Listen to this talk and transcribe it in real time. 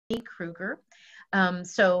Kruger.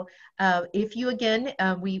 If you again,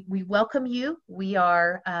 we welcome you. We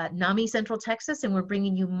are NAMI Central Texas, and we're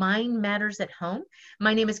bringing you Mind Matters at Home.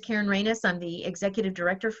 My name is Karen Reynes. I'm the Executive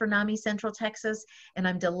Director for NAMI Central Texas, and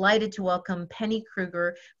I'm delighted to welcome Penny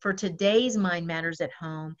Kruger for today's Mind Matters at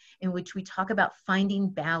Home, in which we talk about finding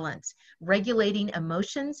balance, regulating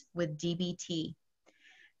emotions with DBT.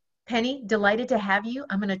 Penny, delighted to have you.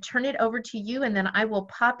 I'm going to turn it over to you, and then I will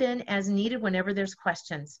pop in as needed whenever there's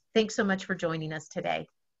questions. Thanks so much for joining us today.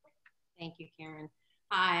 Thank you, Karen.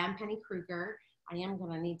 Hi, I'm Penny Kruger. I am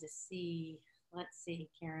going to need to see, let's see,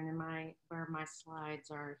 Karen, where my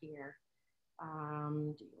slides are here.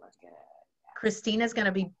 Let's get it. Christina's going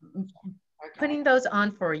to be putting those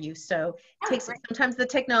on for you. So sometimes the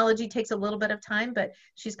technology takes a little bit of time, but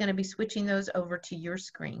she's going to be switching those over to your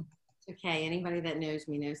screen. Okay, anybody that knows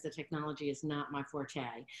me knows the technology is not my forte.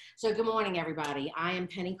 So good morning, everybody. I am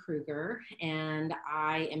Penny Kruger, and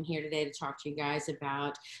I am here today to talk to you guys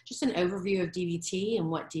about just an overview of DBT and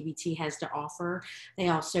what DBT has to offer. They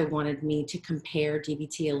also wanted me to compare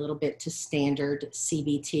DBT a little bit to standard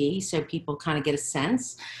CBT, so people kind of get a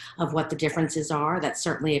sense of what the differences are. That's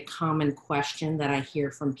certainly a common question that I hear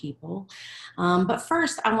from people. But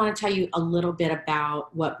first, I want to tell you a little bit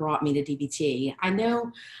about what brought me to DBT. I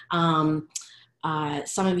know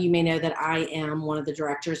some of you may know that I am one of the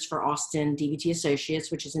directors for Austin DBT Associates,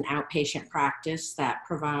 which is an outpatient practice that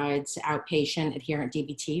provides outpatient adherent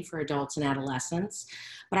DBT for adults and adolescents.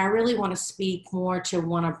 But I really want to speak more to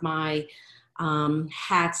one of my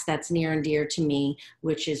hats that's near and dear to me,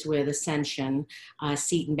 which is with Ascension,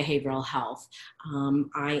 Seton Behavioral Health.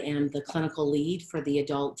 I am the clinical lead for the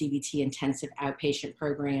adult DBT intensive outpatient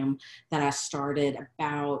program that I started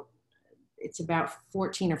it's about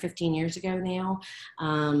 14 or 15 years ago now.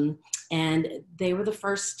 And they were the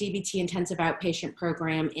first DBT intensive outpatient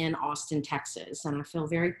program in Austin, Texas. And I feel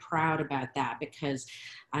very proud about that because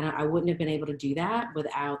I wouldn't have been able to do that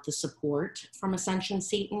without the support from Ascension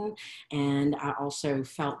Seton. And I also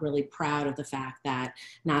felt really proud of the fact that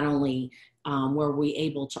not only were we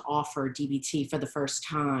able to offer DBT for the first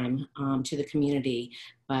time to the community,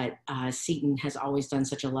 but Seton has always done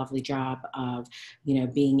such a lovely job of,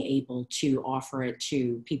 being able to offer it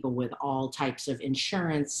to people with all types of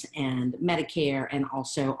insurance and Medicare, and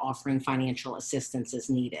also offering financial assistance as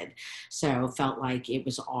needed. So felt like it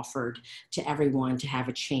was offered to everyone to have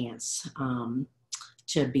a chance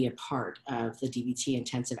to be a part of the DBT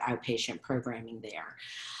intensive outpatient programming there.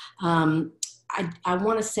 I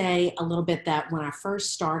want to say a little bit that when I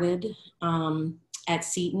first started at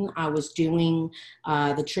Seton, I was doing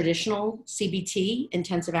the traditional CBT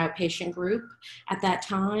intensive outpatient group at that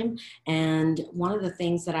time. And one of the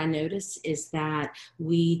things that I noticed is that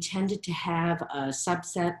we tended to have a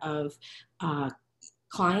subset of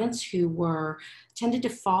clients who tended to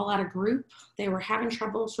fall out of group. They were having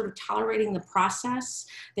trouble sort of tolerating the process.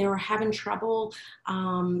 They were having trouble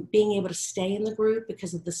being able to stay in the group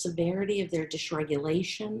because of the severity of their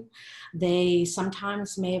dysregulation. They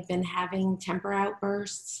sometimes may have been having temper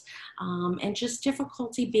outbursts and just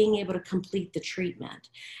difficulty being able to complete the treatment.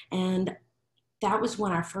 And that was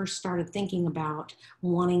when I first started thinking about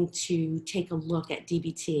wanting to take a look at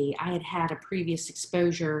DBT. I had had a previous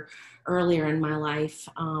exposure earlier in my life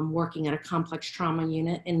working at a complex trauma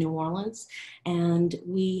unit in New Orleans. And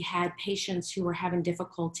we had patients who were having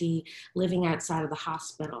difficulty living outside of the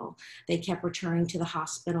hospital. They kept returning to the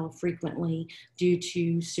hospital frequently due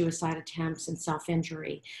to suicide attempts and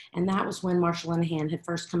self-injury. And that was when Marsha Linehan had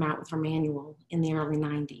first come out with her manual in the early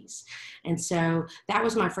 90s. And so that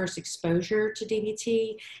was my first exposure to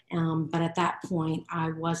DBT, but at that point I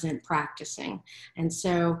wasn't practicing. And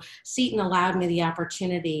so Seton allowed me the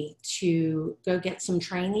opportunity to go get some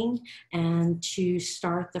training and to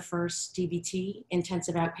start the first DBT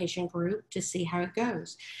intensive outpatient group to see how it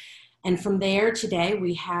goes. And from there, today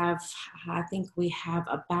I think we have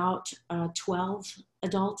about 12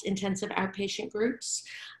 adult intensive outpatient groups.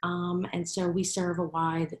 And so we serve a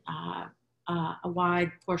wide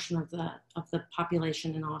portion of the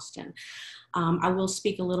population in Austin. I will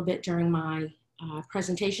speak a little bit during my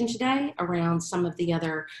presentation today around some of the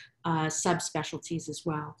other subspecialties as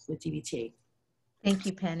well with DBT. Thank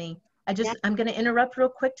you, Penny. I'm going to interrupt real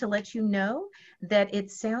quick to let you know that it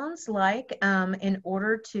sounds like in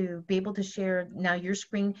order to be able to share now your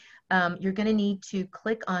screen, you're going to need to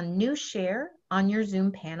click on New Share on your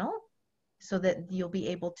Zoom panel so that you'll be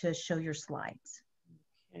able to show your slides.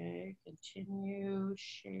 Okay, continue,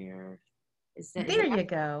 share. There you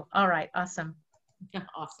go. All right, awesome.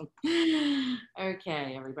 Awesome.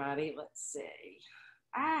 Okay, everybody, let's see.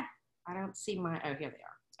 I don't see my, oh, here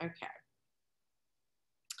they are. Okay.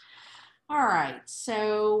 All right,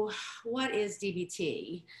 so what is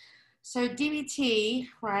DBT? So DBT,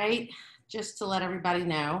 right, just to let everybody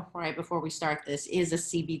know, right, before we start this, is a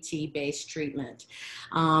CBT-based treatment.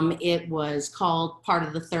 It was called part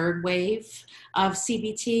of the third wave of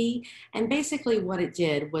CBT, and basically what it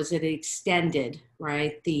did was it extended,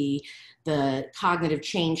 right, the cognitive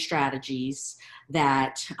change strategies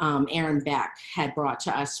that Aaron Beck had brought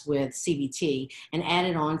to us with CBT and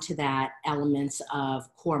added on to that elements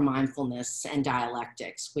of core mindfulness and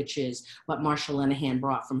dialectics, which is what Marsha Linehan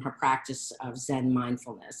brought from her practice of Zen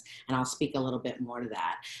mindfulness. And I'll speak a little bit more to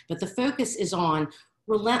that. But the focus is on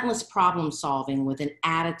relentless problem solving with an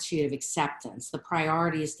attitude of acceptance. The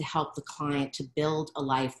priority is to help the client to build a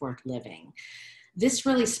life worth living. This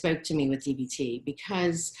really spoke to me with DBT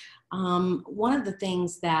because one of the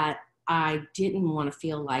things that I didn't want to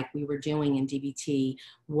feel like we were doing in DBT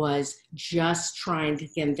was just trying to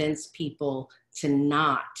convince people to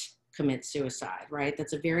not commit suicide, right?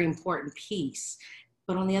 That's a very important piece.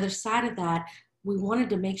 But on the other side of that, we wanted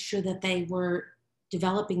to make sure that they were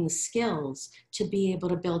developing the skills to be able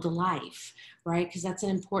to build a life, right? Because that's an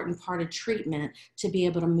important part of treatment to be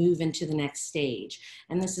able to move into the next stage.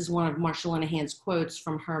 And this is one of Marsha Linehan's quotes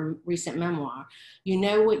from her recent memoir. You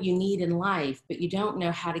know what you need in life, but you don't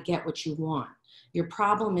know how to get what you want. Your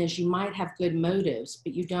problem is you might have good motives,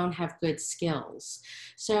 but you don't have good skills.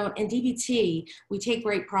 So in DBT, we take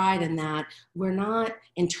great pride in that we're not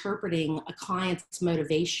interpreting a client's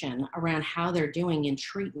motivation around how they're doing in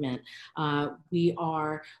treatment. We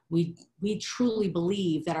truly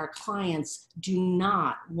believe that our clients do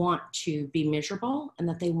not want to be miserable and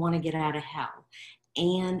that they want to get out of hell.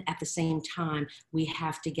 And at the same time, we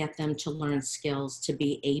have to get them to learn skills to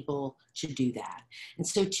be able to do that. And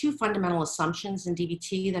so 2 fundamental assumptions in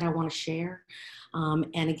DBT that I want to share.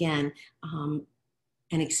 And again, an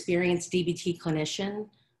experienced DBT clinician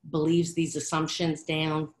believes these assumptions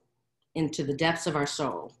down into the depths of our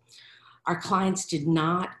soul. Our clients did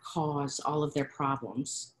not cause all of their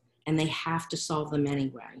problems, and they have to solve them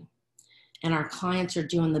anyway. And our clients are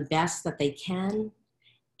doing the best that they can,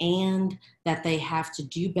 and that they have to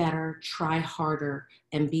do better, try harder,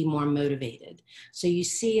 and be more motivated. So you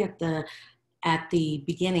see at the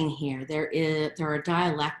beginning here, there are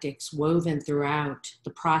dialectics woven throughout the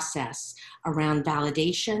process around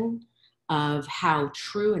validation of how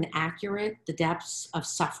true and accurate the depths of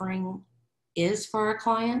suffering is for our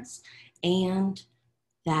clients, and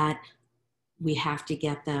that we have to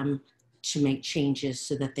get them to make changes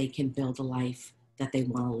so that they can build a life that they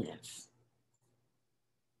want to live.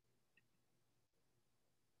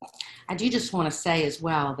 I do just want to say as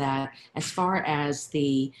well that as far as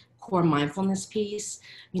the core mindfulness piece,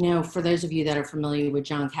 you know, for those of you that are familiar with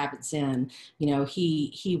Jon Kabat-Zinn, you know,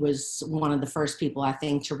 he was one of the first people, I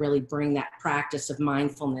think, to really bring that practice of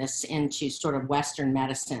mindfulness into sort of Western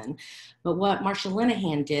medicine. But what Marsha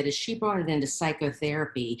Linehan did is she brought it into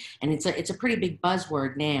psychotherapy, and it's a pretty big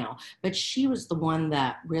buzzword now, but she was the one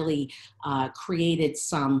that really created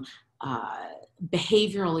some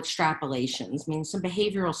behavioral extrapolations, some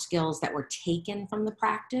behavioral skills that were taken from the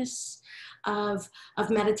practice of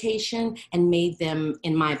meditation and made them,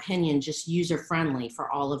 in my opinion, just user-friendly for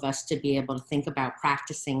all of us to be able to think about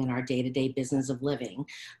practicing in our day-to-day business of living,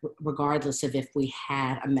 regardless of if we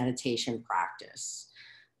had a meditation practice.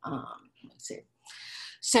 Let's see.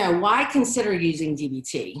 So why consider using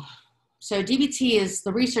DBT? So DBT is,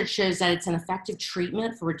 the research shows that it's an effective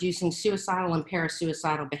treatment for reducing suicidal and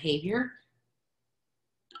parasuicidal behavior,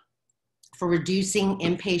 for reducing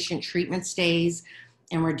inpatient treatment stays,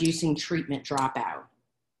 and reducing treatment dropout.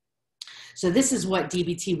 So this is what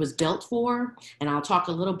DBT was built for, and I'll talk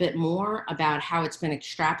a little bit more about how it's been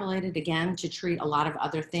extrapolated again to treat a lot of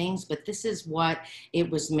other things, but this is what it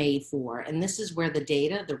was made for. And this is where the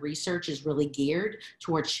data, the research is really geared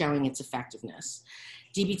towards showing its effectiveness.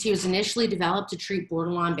 DBT was initially developed to treat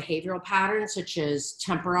borderline behavioral patterns such as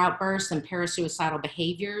temper outbursts and parasuicidal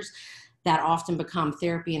behaviors that often become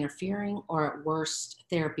therapy interfering or at worst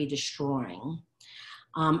therapy destroying.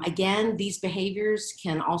 Again, these behaviors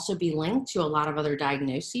can also be linked to a lot of other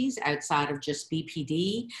diagnoses outside of just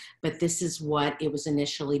BPD, but this is what it was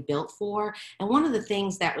initially built for. And one of the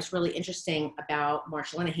things that was really interesting about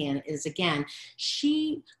Marsha Linehan is, again,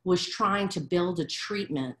 she was trying to build a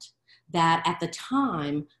treatment that at the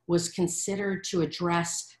time was considered to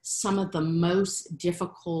address some of the most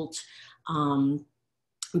difficult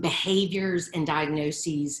behaviors and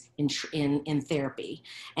diagnoses in therapy,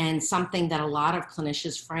 and something that a lot of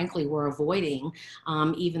clinicians frankly were avoiding,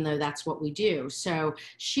 even though that's what we do. So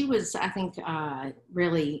she was, I think,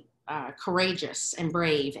 really courageous and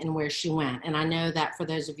brave in where she went. And I know that for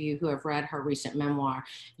those of you who have read her recent memoir,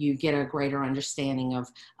 you get a greater understanding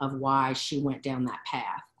of why she went down that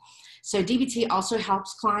path. So DBT also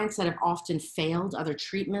helps clients that have often failed other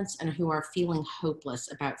treatments and who are feeling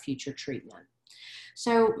hopeless about future treatment.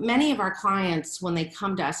 So many of our clients, when they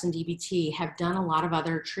come to us in DBT, have done a lot of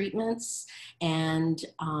other treatments and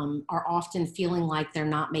are often feeling like they're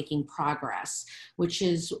not making progress, which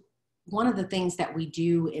is one of the things that we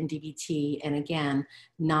do in DBT. And again,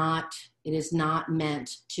 it is not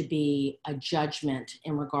meant to be a judgment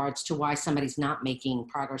in regards to why somebody's not making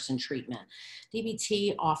progress in treatment.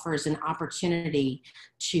 DBT offers an opportunity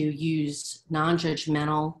to use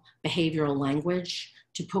non-judgmental behavioral language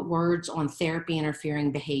to put words on therapy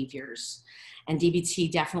interfering behaviors. And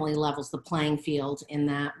DBT definitely levels the playing field in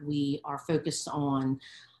that we are focused on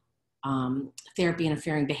therapy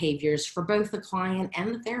interfering behaviors for both the client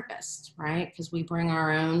and the therapist, right? Because we bring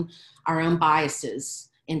our own biases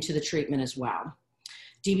into the treatment as well.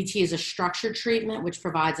 DBT is a structured treatment which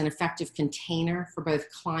provides an effective container for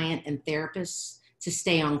both client and therapists to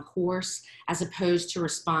stay on course as opposed to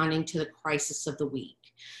responding to the crisis of the week.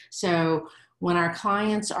 So when our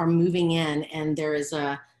clients are moving in and there is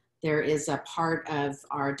a part of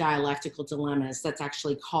our dialectical dilemmas that's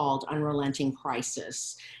actually called unrelenting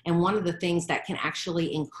crisis. And one of the things that can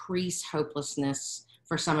actually increase hopelessness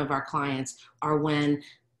for some of our clients are when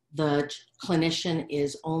the clinician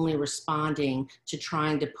is only responding to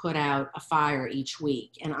trying to put out a fire each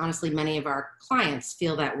week. And honestly, many of our clients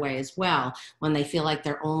feel that way as well, when they feel like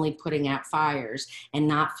they're only putting out fires and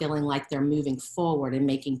not feeling like they're moving forward and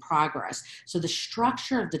making progress. So the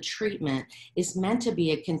structure of the treatment is meant to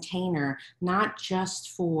be a container, not just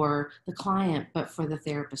for the client, but for the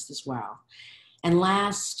therapist as well. And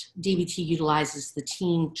last, DBT utilizes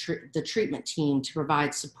the treatment team to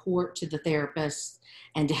provide support to the therapist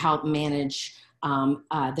and to help manage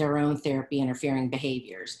their own therapy interfering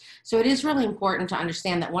behaviors. So it is really important to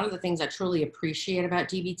understand that one of the things I truly appreciate about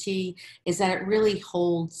DBT is that it really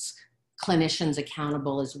holds clinicians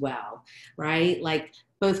accountable as well, right? Like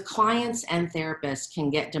both clients and therapists can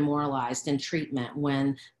get demoralized in treatment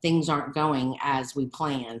when things aren't going as we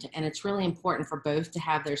planned. And it's really important for both to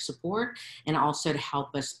have their support and also to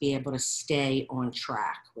help us be able to stay on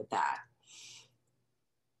track with that.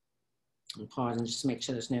 I'm pausing just to make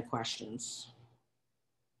sure there's no questions.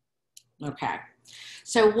 Okay,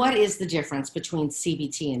 so what is the difference between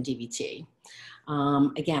CBT and DBT?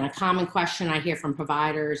 Again, a common question I hear from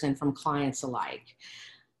providers and from clients alike.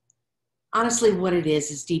 Honestly, what it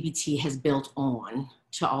is DBT has built on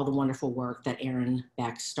to all the wonderful work that Aaron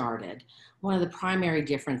Beck started. One of the primary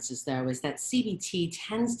differences, though, is that CBT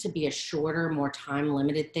tends to be a shorter, more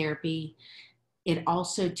time-limited therapy. It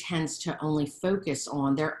also tends to only focus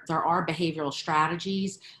on, there are behavioral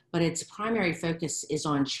strategies, but its primary focus is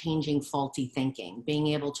on changing faulty thinking, being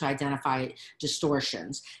able to identify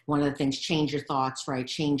distortions. One of the things, change your thoughts, right?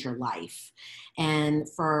 Change your life. And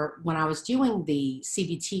when I was doing the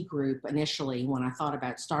CBT group initially, when I thought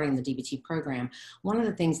about starting the DBT program, one of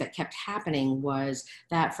the things that kept happening was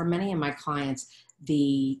that for many of my clients,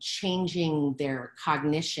 the changing their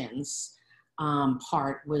cognitions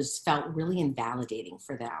part felt really invalidating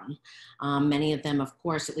for them. Many of them, of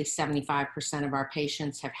course, at least 75% of our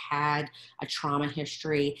patients have had a trauma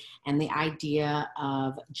history, and the idea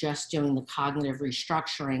of just doing the cognitive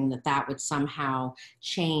restructuring, that would somehow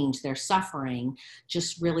change their suffering,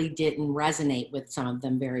 just really didn't resonate with some of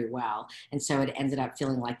them very well. And so it ended up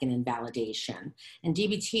feeling like an invalidation. And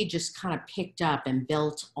DBT just kind of picked up and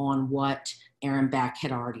built on what Aaron Beck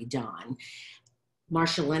had already done.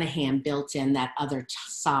 Marsha Linehan built in that other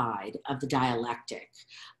side of the dialectic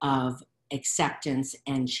of acceptance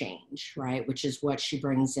and change, right? Which is what she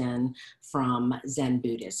brings in from Zen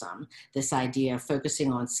Buddhism. This idea of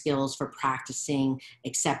focusing on skills for practicing,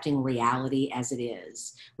 accepting reality as it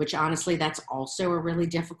is, which honestly, that's also a really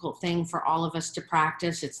difficult thing for all of us to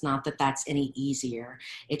practice. It's not that that's any easier.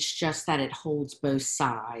 It's just that it holds both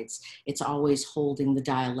sides. It's always holding the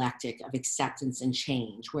dialectic of acceptance and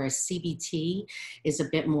change, whereas CBT is a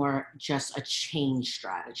bit more just a change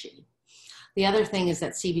strategy. The other thing is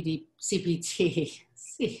that CBT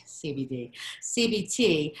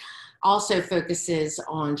also focuses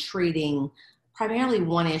on treating primarily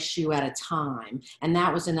one issue at a time. And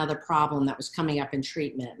that was another problem that was coming up in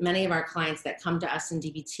treatment. Many of our clients that come to us in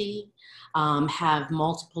DBT have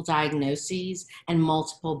multiple diagnoses and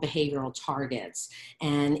multiple behavioral targets.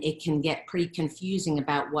 And it can get pretty confusing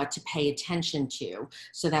about what to pay attention to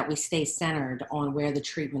so that we stay centered on where the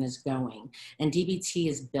treatment is going. And DBT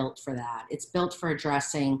is built for that. It's built for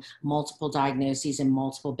addressing multiple diagnoses and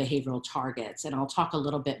multiple behavioral targets. And I'll talk a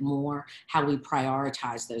little bit more how we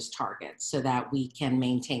prioritize those targets so that we can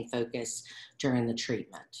maintain focus during the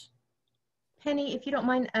treatment. Penny, if you don't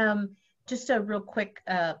mind, just a real quick,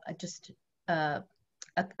 a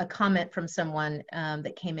comment from someone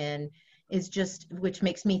that came in is just, which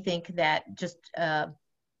makes me think that just, I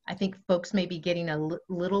think folks may be getting a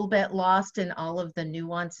little bit lost in all of the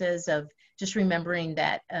nuances of just remembering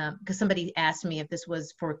that, because somebody asked me if this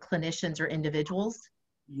was for clinicians or individuals.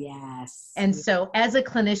 Yes. And so as a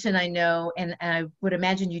clinician, I know, and I would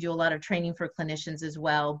imagine you do a lot of training for clinicians as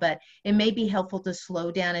well, but it may be helpful to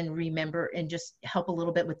slow down and remember and just help a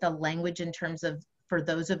little bit with the language in terms of, for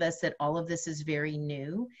those of us that all of this is very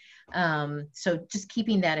new. So just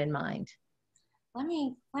keeping that in mind. Let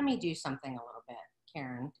me do something a little bit,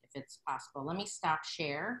 Karen, if it's possible. Let me stop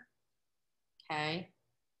share, okay?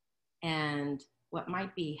 And what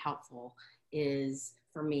might be helpful is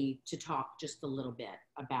for me to talk just a little bit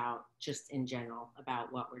about, just in general,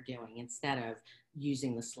 about what we're doing instead of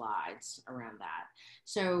using the slides around that.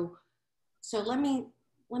 So let me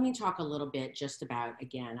talk a little bit just about,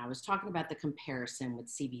 again, I was talking about the comparison with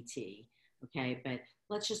CBT, okay? But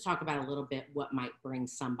let's just talk about a little bit what might bring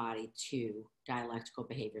somebody to dialectical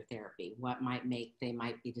behavior therapy, what might make, they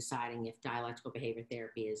might be deciding if dialectical behavior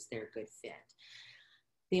therapy is their good fit.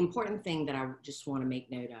 The important thing that I just want to make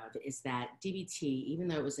note of is that DBT, even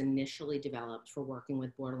though it was initially developed for working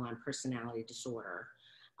with borderline personality disorder,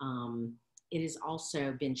 it has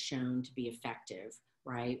also been shown to be effective,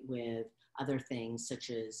 right, with other things such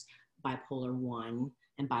as bipolar 1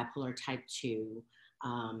 and bipolar type 2,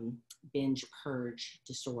 binge purge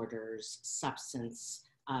disorders,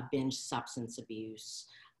 binge substance abuse,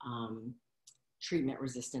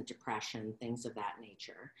 treatment-resistant depression, things of that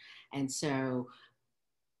nature. And so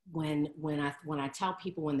when I tell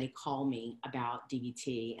people, when they call me about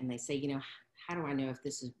DBT and they say, you know, how do I know if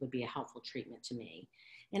this would be a helpful treatment to me?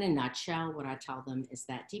 In a nutshell, what I tell them is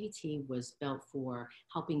that DBT was built for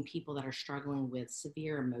helping people that are struggling with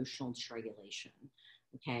severe emotional dysregulation,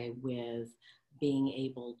 okay, with being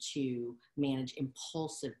able to manage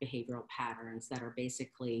impulsive behavioral patterns that are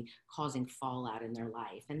basically causing fallout in their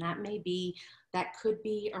life. And that could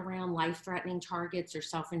be around life-threatening targets or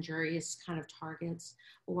self-injurious kind of targets,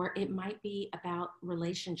 or it might be about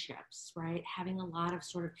relationships, right? Having a lot of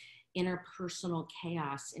sort of interpersonal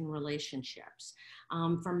chaos in relationships.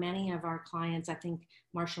 For many of our clients, I think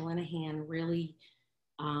Marsha Linehan really,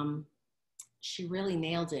 she really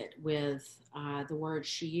nailed it with the word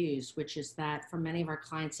she used, which is that for many of our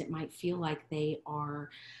clients, it might feel like they are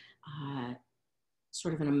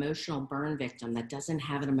sort of an emotional burn victim that doesn't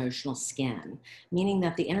have an emotional skin, meaning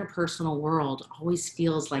that the interpersonal world always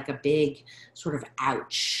feels like a big sort of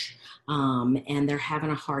ouch, and they're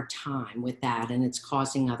having a hard time with that, and it's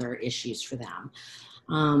causing other issues for them.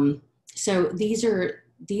 So these are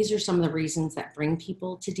some of the reasons that bring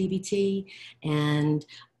people to DBT. And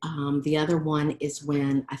the other one is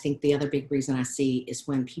when, I think the other big reason I see is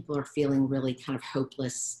when people are feeling really kind of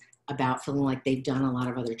hopeless about feeling like they've done a lot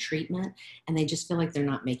of other treatment and they just feel like they're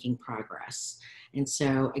not making progress. And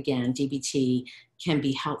so again, DBT can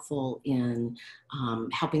be helpful in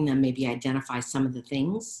helping them maybe identify some of the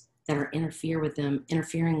things that are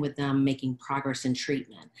interfering with them making progress in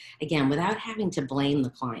treatment. Again, without having to blame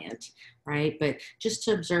the client, right? But just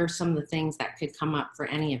to observe some of the things that could come up for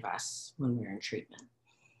any of us when we're in treatment.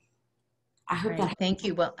 I hope that. Thank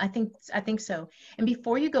you. Well, I think so. And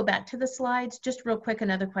before you go back to the slides, just real quick,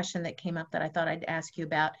 another question that came up that I thought I'd ask you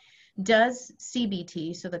about. Does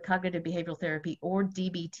CBT, so the cognitive behavioral therapy, or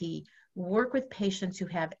DBT, work with patients who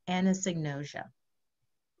have anosognosia?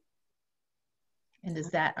 And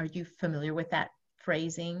are you familiar with that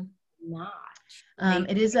phrasing? Not.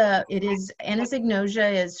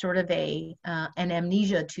 Anosognosia is sort of an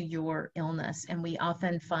amnesia to your illness. And we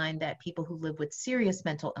often find that people who live with serious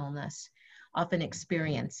mental illness often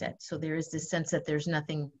experience it. So there is this sense that there's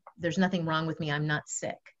nothing wrong with me. I'm not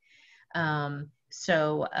sick.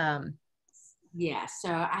 Yeah,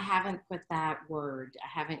 so I haven't put that word, I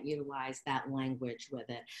haven't utilized that language with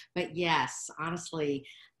it. But yes, honestly,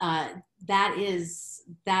 that is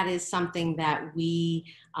something that we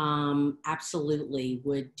absolutely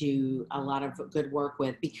would do a lot of good work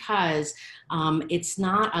with, because it's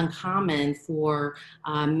not uncommon for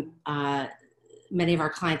many of our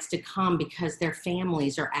clients to come because their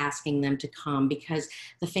families are asking them to come, because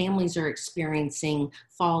the families are experiencing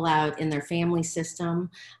fallout in their family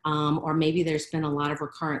system, or maybe there's been a lot of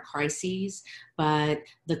recurrent crises, but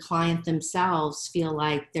the client themselves feel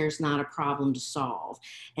like there's not a problem to solve.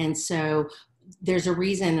 And so there's a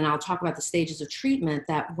reason, and I'll talk about the stages of treatment,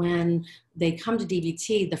 that when they come to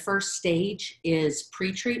DBT, the first stage is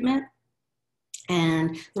pre-treatment.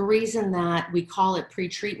 And the reason that we call it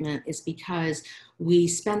pre-treatment is because we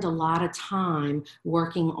spend a lot of time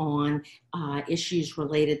working on issues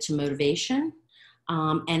related to motivation,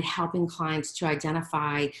 and helping clients to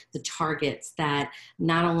identify the targets that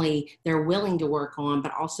not only they're willing to work on,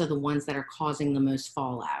 but also the ones that are causing the most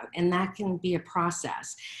fallout. And that can be a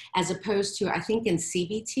process, as opposed to, I think in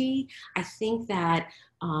CBT, I think that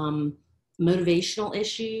motivational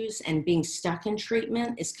issues and being stuck in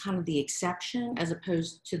treatment is kind of the exception as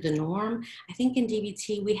opposed to the norm. I think in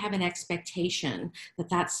DBT, we have an expectation that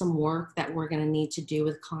that's some work that we're going to need to do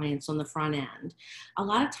with clients on the front end. A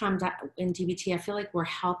lot of times in DBT, I feel like we're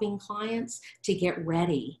helping clients to get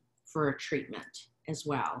ready for a treatment as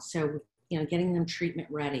well. So, you know, getting them treatment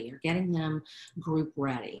ready or getting them group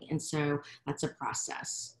ready. And so that's a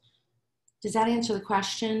process. Does that answer the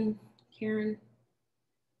question, Karen?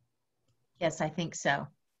 Yes, I think so.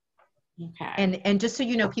 Okay. And just so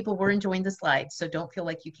you know, people were enjoying the slides, so don't feel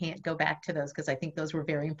like you can't go back to those, because I think those were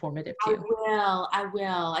very informative too. I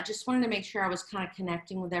will. I just wanted to make sure I was kind of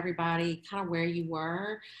connecting with everybody, kind of where you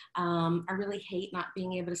were. I really hate not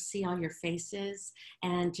being able to see all your faces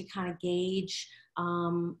and to kind of gauge,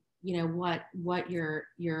 you know, what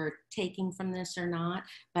you're taking from this or not.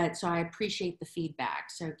 But so I appreciate the feedback.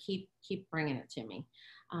 So keep bringing it to me.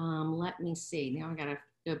 Let me see. Now I got to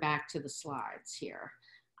go back to the slides here.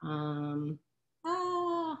 Okay.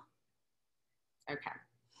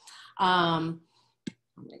 I'm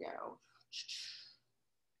gonna go.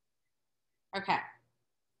 Okay.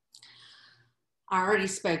 I already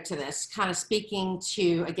spoke to this, kind of speaking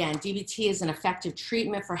to, again, DBT is an effective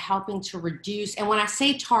treatment for helping to reduce, and when I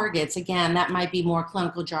say targets, again, that might be more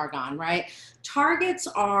clinical jargon, right? Targets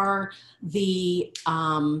are the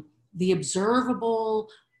observable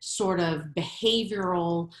sort of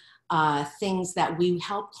behavioral things that we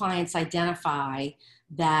help clients identify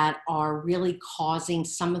that are really causing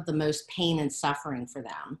some of the most pain and suffering for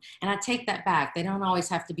them. And I take that back. They don't always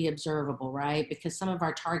have to be observable, right? Because some of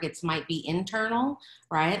our targets might be internal,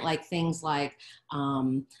 right? Like things like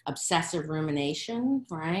obsessive rumination,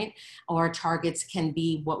 right? Or targets can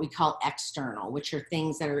be what we call external, which are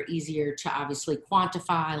things that are easier to obviously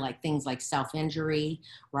quantify, like things like self-injury,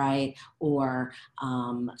 right? Or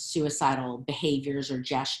suicidal behaviors or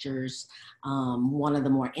gestures. One of the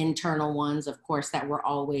more internal ones, of course, that we're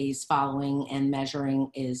always following and measuring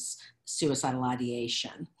is suicidal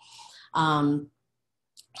ideation. So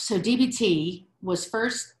DBT was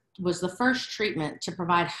the first treatment to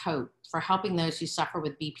provide hope for helping those who suffer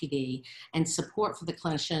with BPD and support for the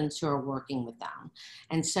clinicians who are working with them.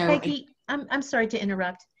 And so, Peggy, I'm sorry to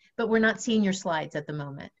interrupt, but we're not seeing your slides at the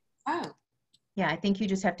moment. Oh. Yeah, I think you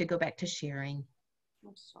just have to go back to sharing.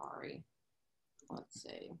 I'm sorry. Let's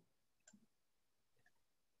see.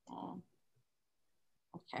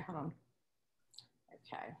 Okay, hold on.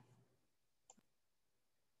 Okay.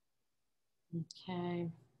 Okay.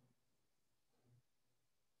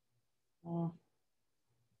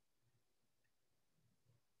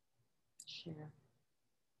 Share.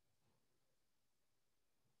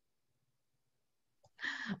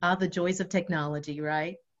 The joys of technology,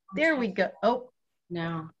 right? There we go. Oh,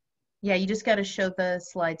 no. Yeah, you just got to show the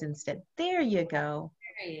slides instead. There you go.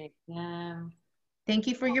 There you go. Thank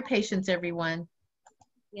you for your patience, everyone.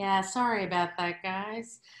 Yeah, sorry about that,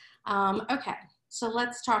 guys. Okay, so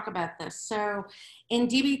let's talk about this. So in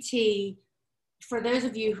DBT, for those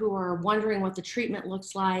of you who are wondering what the treatment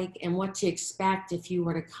looks like and what to expect if you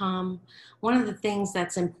were to come, one of the things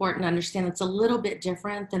that's important to understand that's a little bit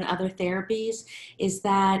different than other therapies is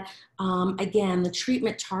that, again, the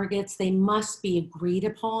treatment targets, they must be agreed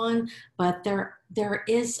upon, but there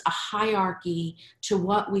is a hierarchy to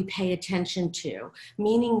what we pay attention to,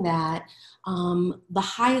 meaning that the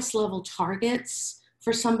highest level targets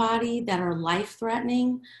for somebody that are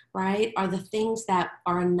life-threatening, right, are the things that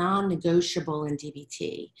are non-negotiable in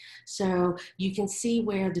DBT. So you can see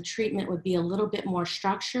where the treatment would be a little bit more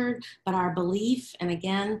structured, but our belief, and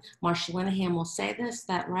again, Marsha Linehan will say this,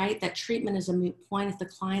 that, right, that treatment is a moot point if the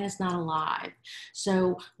client is not alive.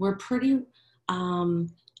 So we're pretty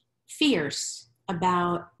fierce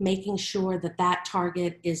about making sure that that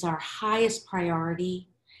target is our highest priority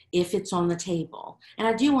if it's on the table. And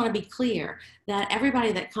I do want to be clear that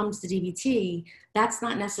everybody that comes to DBT, that's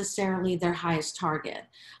not necessarily their highest target.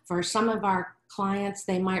 For some of our clients,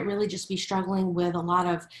 they might really just be struggling with a lot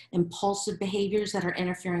of impulsive behaviors that are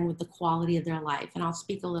interfering with the quality of their life. And I'll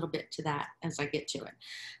speak a little bit to that as I get to it.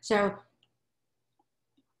 So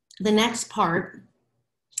the next part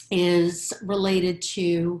is related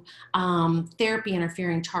to therapy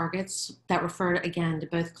interfering targets that refer again to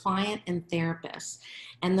both client and therapist.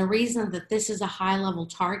 And the reason that this is a high level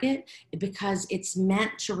target is because it's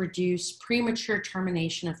meant to reduce premature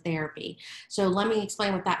termination of therapy. So let me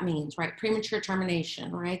explain what that means, right? Premature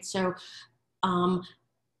termination, right? So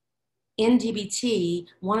in DBT,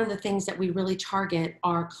 one of the things that we really target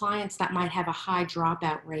are clients that might have a high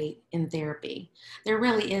dropout rate in therapy. There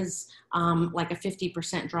really is like a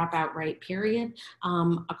 50% dropout rate period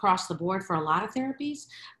across the board for a lot of therapies,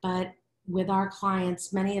 but with our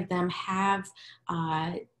clients, many of them have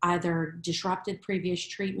either disrupted previous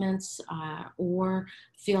treatments or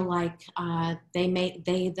feel like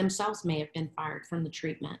they themselves may have been fired from the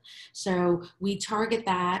treatment. So we target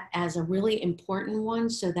that as a really important one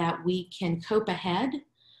so that we can cope ahead,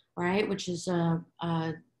 right? Which is a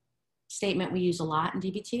statement we use a lot in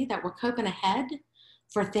DBT, that we're coping ahead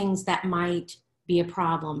for things that might be a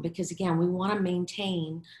problem, because again, we want to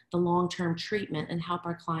maintain the long-term treatment and help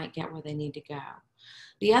our client get where they need to go.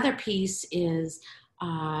 The other piece is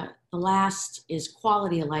the last is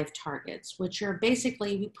quality of life targets, which are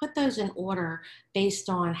basically, we put those in order based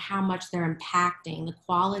on how much they're impacting the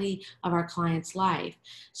quality of our client's life.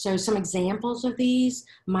 So some examples of these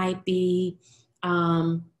might be,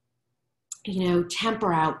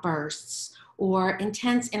 temper outbursts, or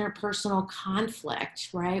intense interpersonal conflict,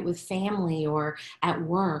 right, with family or at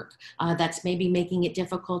work that's maybe making it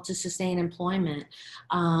difficult to sustain employment.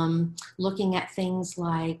 Looking at things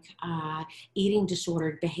like eating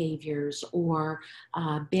disordered behaviors or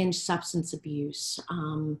binge substance abuse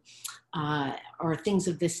or things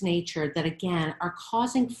of this nature that, again, are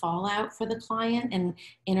causing fallout for the client and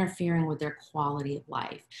interfering with their quality of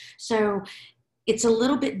life. So it's a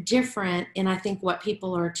little bit different in, I think, what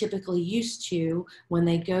people are typically used to when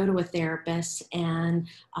they go to a therapist, and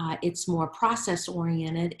it's more process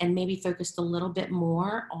oriented and maybe focused a little bit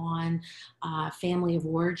more on family of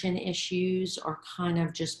origin issues or kind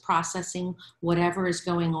of just processing whatever is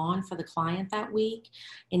going on for the client that week.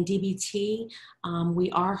 In DBT, we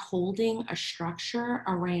are holding a structure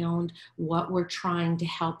around what we're trying to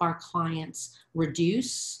help our clients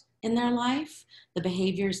reduce in their life, the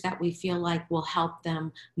behaviors that we feel like will help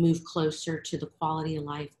them move closer to the quality of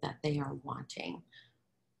life that they are wanting.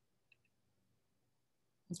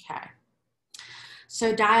 Okay.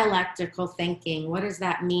 So dialectical thinking, what does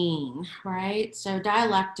that mean, right? So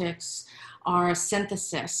dialectics are a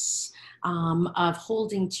synthesis of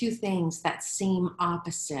holding two things that seem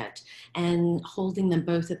opposite and holding them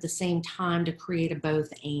both at the same time to create a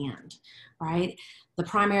both and, right? The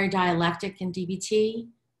primary dialectic in DBT,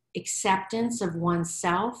 acceptance of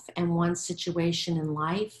oneself and one's situation in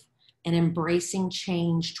life, and embracing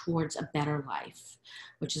change towards a better life,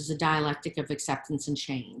 which is a dialectic of acceptance and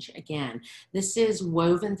change. Again, this is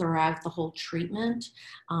woven throughout the whole treatment,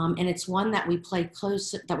 and it's one that we pay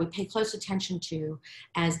close attention to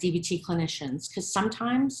as DBT clinicians, because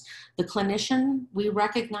sometimes the clinician, we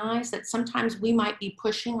recognize that sometimes we might be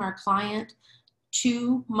pushing our client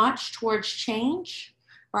too much towards change,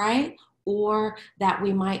 right? Or that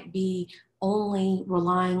we might be only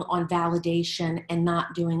relying on validation and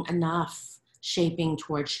not doing enough shaping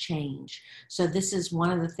towards change. So this is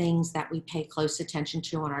one of the things that we pay close attention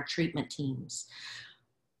to on our treatment teams.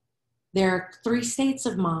 There are 3 states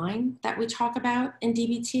of mind that we talk about in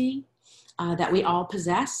DBT that we all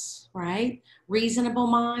possess, right? Reasonable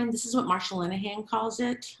mind, this is what Marshall Linehan calls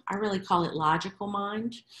it. I really call it logical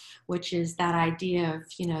mind, which is that idea of,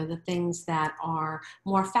 the things that are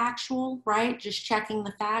more factual, right? Just checking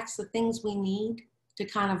the facts, the things we need to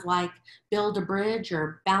kind of like build a bridge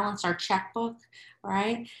or balance our checkbook,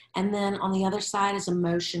 right? And then on the other side is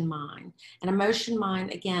emotion mind. And emotion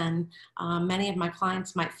mind, again, many of my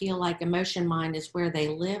clients might feel like emotion mind is where they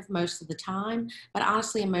live most of the time, but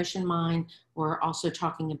honestly, emotion mind, we're also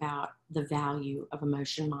talking about the value of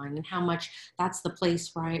emotion mind and how much that's the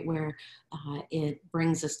place, right, where it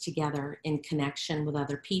brings us together in connection with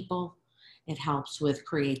other people. It helps with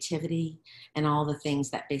creativity and all the things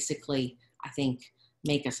that basically, I think,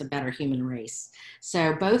 make us a better human race.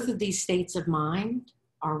 So both of these states of mind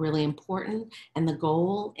are really important. And the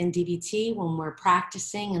goal in DBT when we're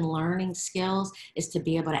practicing and learning skills is to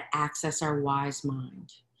be able to access our wise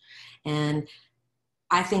mind. And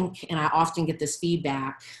I think, and I often get this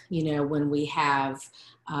feedback, you know, when we have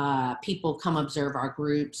people come observe our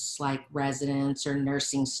groups, like residents or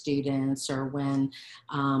nursing students, or when,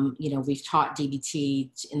 you know, we've taught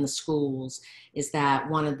DBT in the schools, is that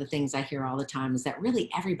one of the things I hear all the time is that really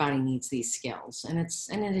everybody needs these skills. And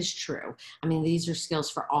it is true. I mean, these are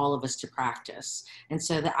skills for all of us to practice. And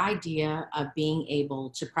so the idea of being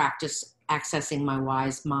able to practice accessing my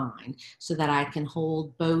wise mind so that I can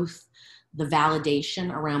hold both the validation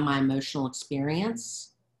around my emotional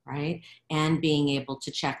experience, right? And being able to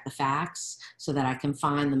check the facts so that I can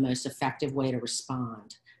find the most effective way to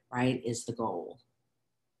respond, right, is the goal.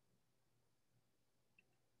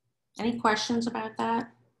 Any questions about that?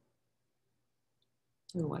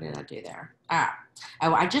 Ooh, what did I do there? Oh,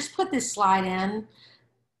 I just put this slide in.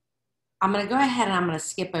 I'm going to go ahead and I'm going to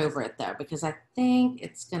skip over it though, because I think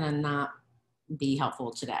it's going to not be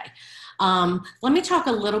helpful today. Let me talk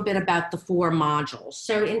a little bit about the 4 modules.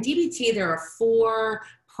 So in DBT, there are 4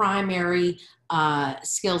 primary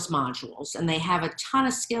skills modules, and they have a ton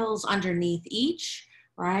of skills underneath each,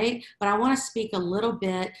 right? But I want to speak a little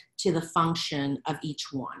bit to the function of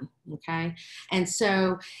each one, okay? And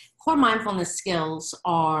so core mindfulness skills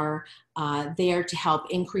are there to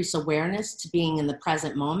help increase awareness to being in the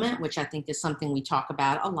present moment, which I think is something we talk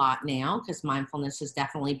about a lot now, because mindfulness has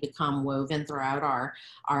definitely become woven throughout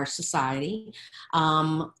our society.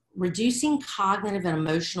 Reducing cognitive and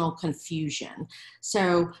emotional confusion.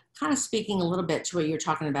 So kind of speaking a little bit to what you were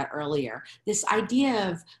talking about earlier, this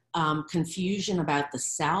idea of confusion about the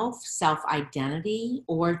self-identity,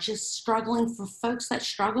 or just struggling for folks that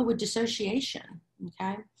struggle with dissociation,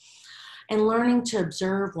 okay? And learning to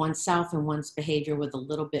observe oneself and one's behavior with a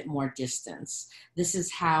little bit more distance. This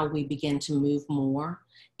is how we begin to move more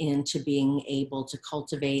into being able to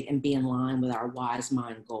cultivate and be in line with our wise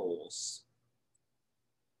mind goals.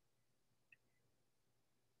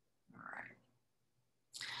 All right.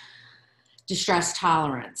 Distress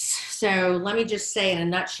tolerance. So let me just say in a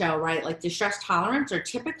nutshell, right, like distress tolerance are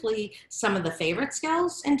typically some of the favorite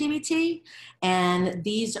skills in DBT. And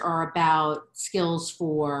these are about skills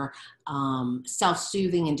for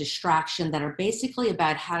self-soothing and distraction that are basically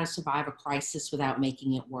about how to survive a crisis without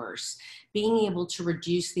making it worse. Being able to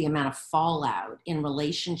reduce the amount of fallout in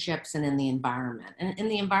relationships and in the environment. And in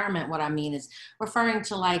the environment, what I mean is referring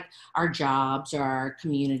to like our jobs or our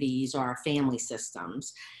communities or our family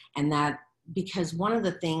systems. And that because one of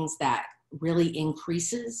the things that really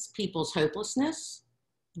increases people's hopelessness,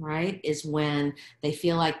 right, is when they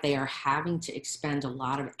feel like they are having to expend a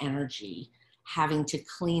lot of energy, having to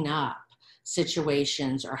clean up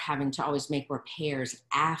situations or having to always make repairs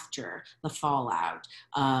after the fallout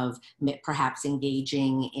of perhaps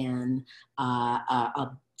engaging in a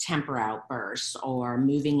temper outbursts or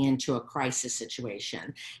moving into a crisis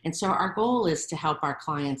situation. And so our goal is to help our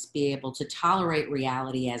clients be able to tolerate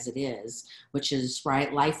reality as it is, which is,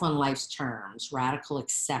 right, life on life's terms, radical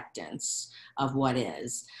acceptance of what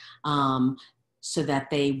is, so that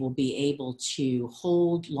they will be able to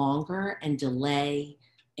hold longer and delay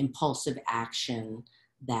impulsive action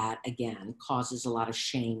that, again, causes a lot of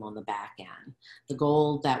shame on the back end. The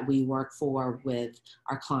goal that we work for with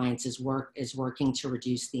our clients is working to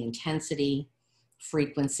reduce the intensity,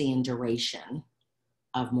 frequency, and duration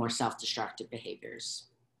of more self-destructive behaviors.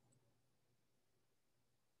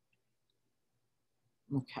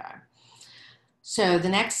 Okay. So the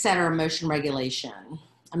next set are emotion regulation.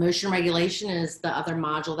 Emotion regulation is the other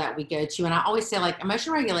module that we go to. And I always say, like,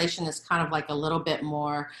 emotion regulation is kind of like a little bit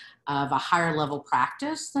more of a higher level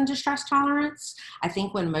practice than distress tolerance. I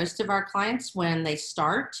think when most of our clients, when they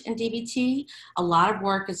start in DBT, a lot of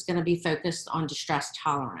work is going to be focused on distress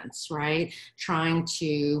tolerance, right? Trying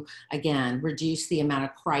to, again, reduce the amount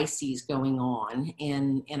of crises going on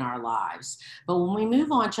in our lives. But when we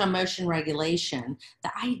move on to emotion regulation,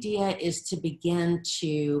 the idea is to begin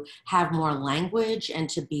to have more language and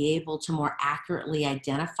to be able to more accurately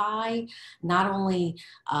identify not only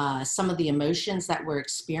some of the emotions that we're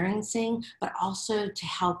experiencing, but also to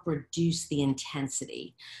help reduce the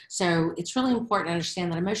intensity. So it's really important to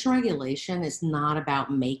understand that emotion regulation is not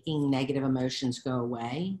about making negative emotions go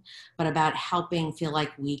away, but about helping feel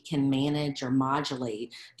like we can manage or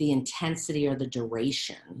modulate the intensity or the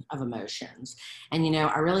duration of emotions. And, you know,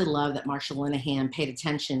 I really love that Marsha Linehan paid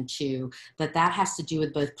attention to that has to do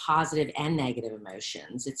with both positive and negative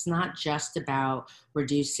emotions. It's not just about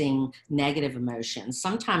reducing negative emotions.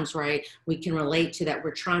 Sometimes, right, we can relate to that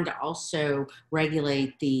we're trying to also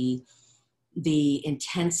regulate the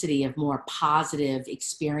intensity of more positive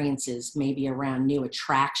experiences, maybe around new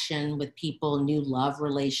attraction with people, new love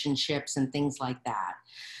relationships, and things like that.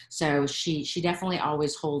 So she definitely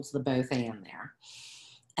always holds the both and there.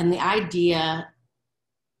 And the idea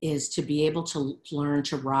is to be able to learn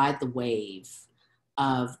to ride the wave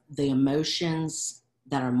of the emotions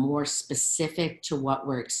that are more specific to what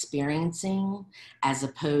we're experiencing, as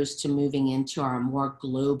opposed to moving into our more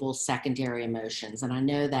global secondary emotions. And I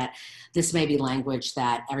know that this may be language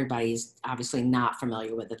that everybody's obviously not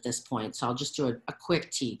familiar with at this point, so I'll just do a quick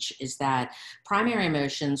teach, is that primary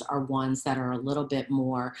emotions are ones that are a little bit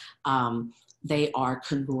more, they are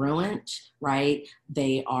congruent, right?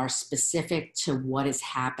 They are specific to what is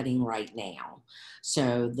happening right now.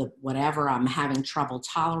 So whatever I'm having trouble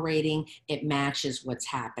tolerating, it matches what's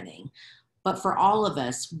happening. But for all of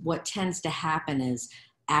us, what tends to happen is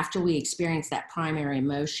after we experience that primary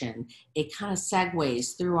emotion, it kind of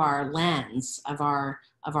segues through our lens of our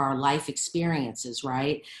life experiences,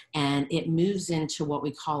 right? And it moves into what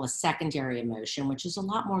we call a secondary emotion, which is a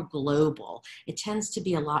lot more global. It tends to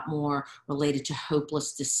be a lot more related to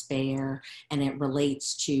hopeless despair, and it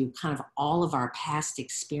relates to kind of all of our past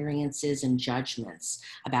experiences and judgments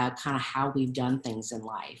about kind of how we've done things in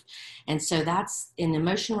life. And so that's, in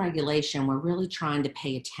emotion regulation, we're really trying to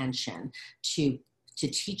pay attention to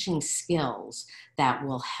teaching skills that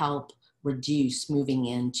will help reduce moving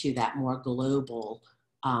into that more global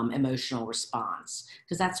emotional response,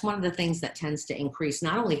 because that's one of the things that tends to increase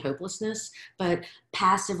not only hopelessness, but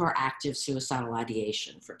passive or active suicidal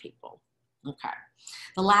ideation for people. Okay.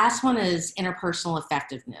 The last one is interpersonal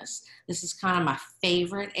effectiveness. This is kind of my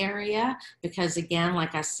favorite area because, again,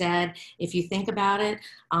 like I said, if you think about it,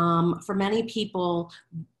 for many people,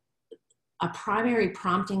 a primary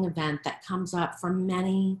prompting event that comes up for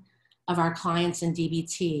many of our clients in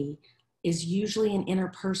DBT is usually an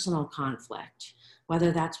interpersonal conflict,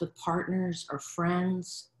 whether that's with partners or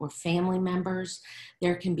friends or family members.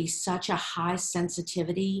 There can be such a high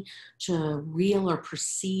sensitivity to real or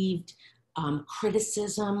perceived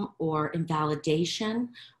criticism or invalidation,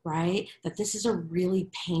 right? That this is a really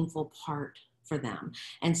painful part for them.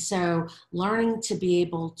 And so learning to be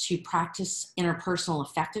able to practice interpersonal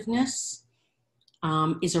effectiveness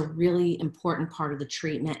is a really important part of the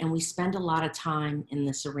treatment. And we spend a lot of time in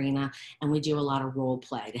this arena, and we do a lot of role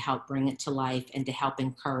play to help bring it to life and to help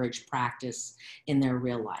encourage practice in their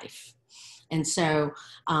real life. And so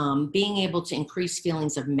being able to increase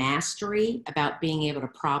feelings of mastery about being able to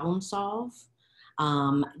problem solve,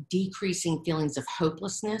 decreasing feelings of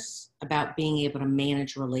hopelessness about being able to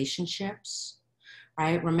manage relationships,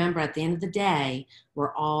 right? Remember, at the end of the day,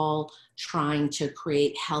 we're all trying to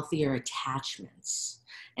create healthier attachments.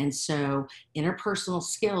 And so interpersonal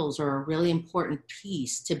skills are a really important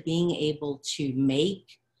piece to being able to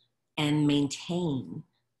make and maintain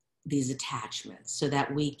these attachments so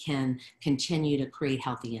that we can continue to create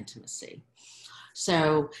healthy intimacy.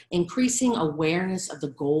 So increasing awareness of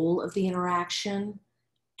the goal of the interaction,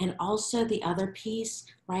 and also the other piece,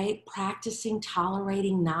 right? Practicing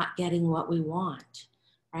tolerating not getting what we want,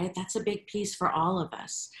 right? That's a big piece for all of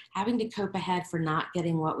us. Having to cope ahead for not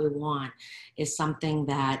getting what we want is something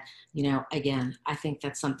that, you know, again, I think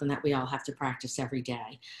that's something that we all have to practice every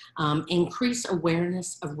day. Increase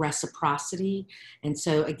awareness of reciprocity. And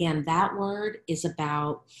so again, that word is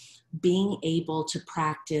about being able to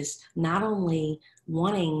practice not only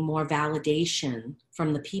wanting more validation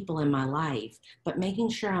from the people in my life, but making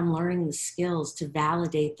sure I'm learning the skills to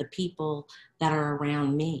validate the people that are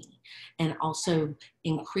around me, and also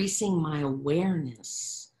increasing my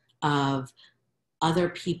awareness of other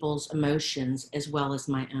people's emotions as well as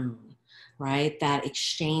my own, right? That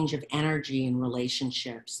exchange of energy in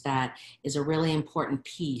relationships, that is a really important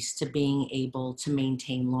piece to being able to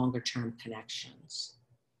maintain longer term connections.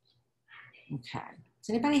 Okay. Does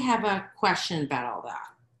anybody have a question about all that?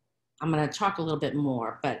 I'm going to talk a little bit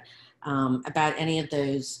more, but about any of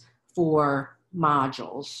those 4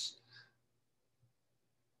 modules.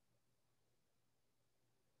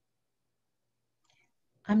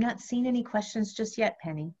 I'm not seeing any questions just yet,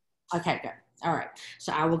 Penny. Okay, good. All right.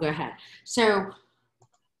 So I will go ahead. So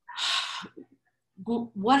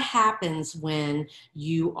what happens when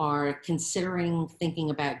you are considering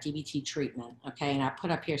thinking about DBT treatment? Okay, and I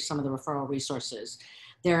put up here some of the referral resources.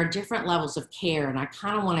 There are different levels of care, and I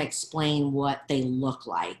kind of want to explain what they look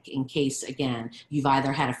like in case, again, you've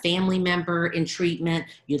either had a family member in treatment,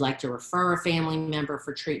 you'd like to refer a family member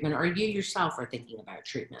for treatment, or you yourself are thinking about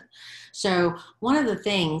treatment. So one of the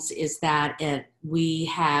things is that we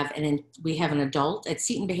have an adult at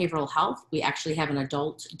Seton Behavioral Health. We actually have an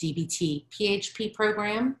adult DBT PHP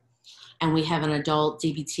program, and we have an adult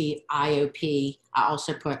DBT IOP. I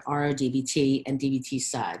also put RODBT and DBT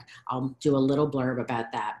SUD. I'll do a little blurb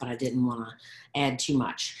about that, but I didn't want to add too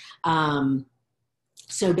much.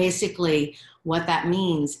 So basically, what that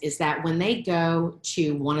means is that when they go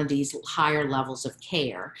to one of these higher levels of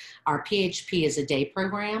care, our PHP is a day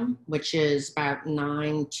program, which is about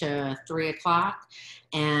 9 to 3 o'clock,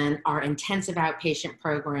 and our intensive outpatient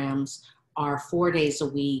programs are 4 days a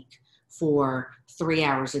week for 3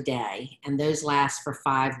 hours a day, and those last for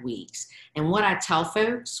 5 weeks. And what I tell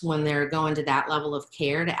folks when they're going to that level of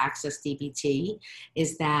care to access DBT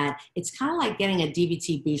is that it's kind of like getting a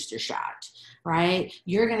DBT booster shot, right?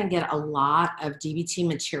 You're going to get a lot of DBT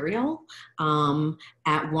material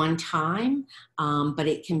at one time, but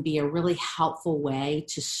it can be a really helpful way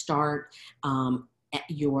to start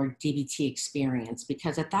your DBT experience,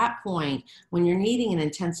 because at that point, when you're needing an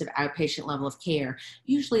intensive outpatient level of care,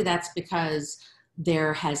 usually that's because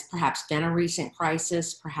there has perhaps been a recent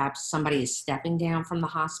crisis, perhaps somebody is stepping down from the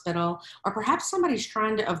hospital, or perhaps somebody's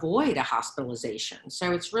trying to avoid a hospitalization.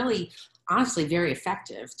 So it's really, honestly, very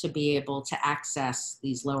effective to be able to access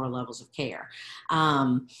these lower levels of care.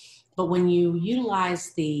 But when you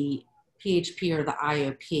utilize the PHP or the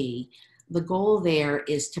IOP, the goal there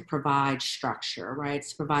is to provide structure, right?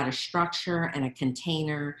 It's to provide a structure and a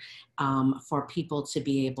container for people to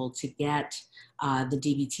be able to get the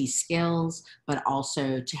DBT skills, but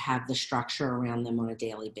also to have the structure around them on a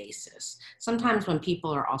daily basis. Sometimes when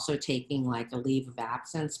people are also taking like a leave of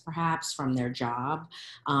absence, perhaps from their job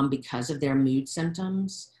because of their mood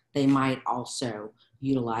symptoms, they might also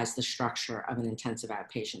utilize the structure of an intensive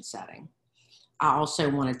outpatient setting. I also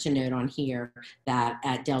wanted to note on here that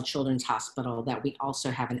at Dell Children's Hospital that we also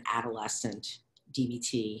have an adolescent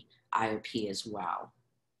DBT IOP as well.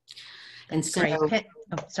 And so,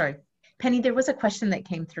 sorry. Penny, there was a question that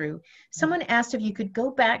came through. Someone asked if you could go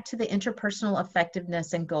back to the interpersonal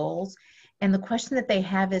effectiveness and goals. And the question that they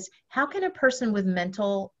have is, how can a person with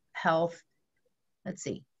mental health,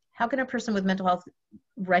 how can a person with mental health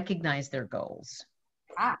recognize their goals?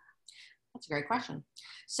 That's a great question.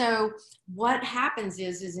 So what happens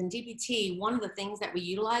is in DBT, one of the things that we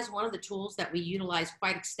utilize, one of the tools that we utilize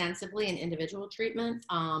quite extensively in individual treatment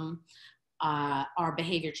are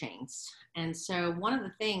behavior chains. And so one of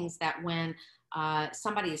the things that when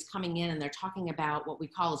somebody is coming in and they're talking about what we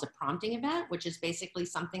call as a prompting event, which is basically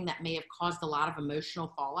something that may have caused a lot of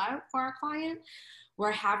emotional fallout for our client,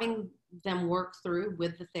 we're having them work through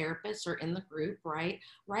with the therapist or in the group, right?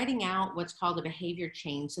 Writing out what's called a behavior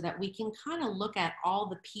chain so that we can kind of look at all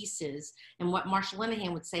the pieces. And what Marsha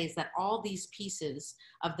Linehan would say is that all these pieces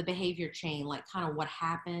of the behavior chain, like kind of what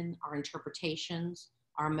happened, our interpretations,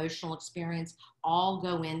 our emotional experience, all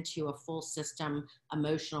go into a full system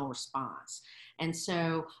emotional response. And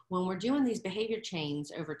so when we're doing these behavior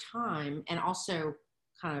chains over time and also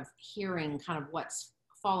kind of hearing kind of what's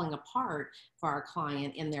falling apart for our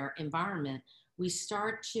client in their environment, we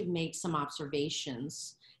start to make some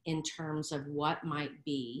observations in terms of what might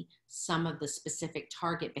be some of the specific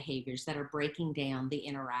target behaviors that are breaking down the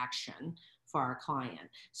interaction for our client.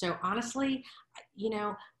 So honestly, you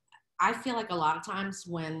know, I feel like a lot of times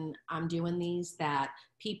when I'm doing these that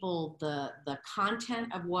people, the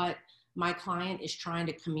content of what my client is trying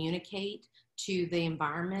to communicate to the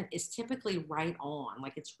environment is typically right on,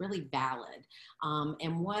 like it's really valid.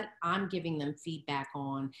 And what I'm giving them feedback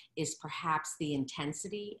on is perhaps the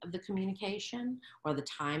intensity of the communication or the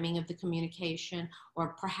timing of the communication, or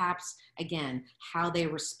perhaps, again, how they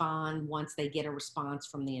respond once they get a response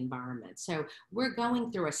from the environment. So we're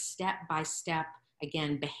going through a step-by-step,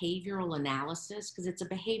 again, behavioral analysis, because it's a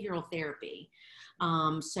behavioral therapy.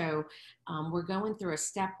 We're going through a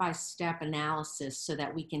step-by-step analysis so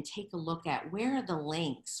that we can take a look at where are the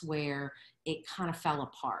links where it kind of fell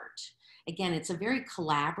apart. Again, it's a very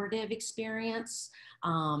collaborative experience,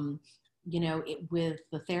 you know, with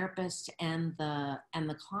the therapist and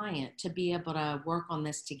the client to be able to work on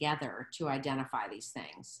this together to identify these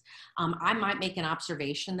things. I might make an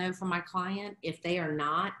observation though for my client. If they are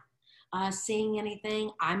not seeing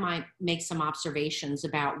anything, I might make some observations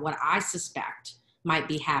about what I suspect might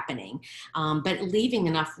be happening, but leaving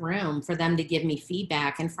enough room for them to give me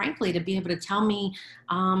feedback and frankly to be able to tell me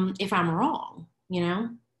if I'm wrong, you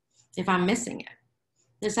know, if I'm missing it.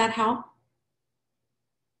 Does that help?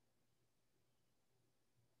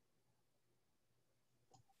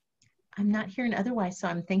 I'm not hearing otherwise, so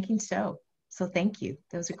I'm thinking so. So thank you.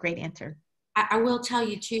 That was a great answer. I will tell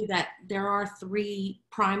you too that there are 3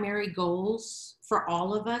 primary goals for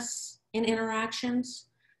all of us in interactions,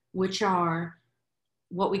 which are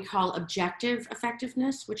what we call objective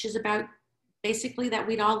effectiveness, which is about basically that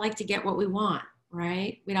we'd all like to get what we want,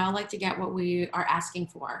 right? We'd all like to get what we are asking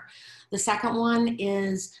for. The second one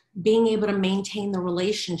is being able to maintain the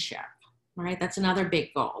relationship, right? That's another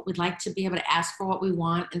big goal. We'd like to be able to ask for what we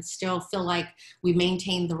want and still feel like we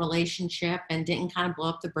maintained the relationship and didn't kind of blow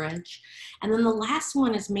up the bridge. And then the last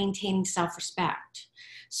one is maintaining self-respect.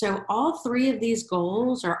 So all three of these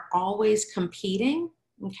goals are always competing,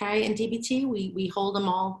 okay? In DBT, we hold them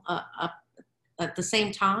all up at the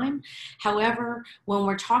same time. However, when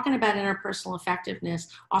we're talking about interpersonal effectiveness,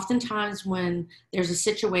 oftentimes when there's a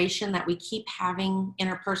situation that we keep having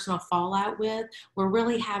interpersonal fallout with, we're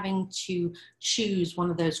really having to choose one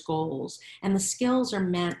of those goals. And the skills are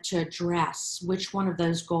meant to address which one of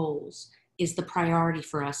those goals is the priority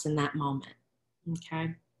for us in that moment,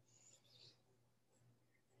 okay?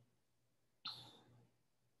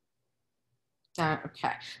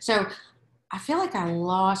 Okay, so I feel like I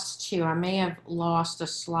lost two. I may have lost a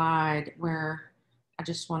slide where I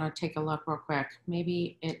just want to take a look real quick.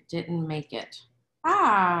 Maybe it didn't make it.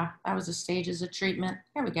 Ah, that was the stages of treatment.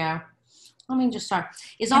 Here we go. Let me just start.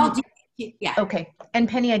 Is all yeah. Okay. And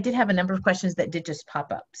Penny, I did have a number of questions that did just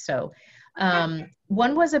pop up. So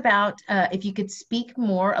one was about if you could speak a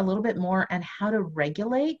little bit more on how to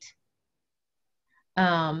regulate.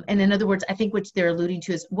 And in other words, I think what they're alluding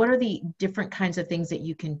to is what are the different kinds of things that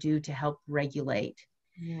you can do to help regulate?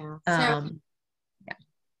 Yeah. Yeah.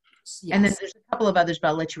 Yes. And then there's a couple of others, but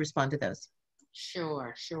I'll let you respond to those.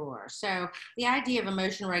 Sure. So the idea of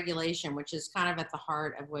emotion regulation, which is kind of at the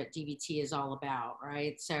heart of what DBT is all about,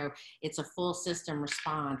 right? So it's a full system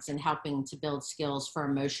response and helping to build skills for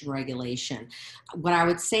emotion regulation. What I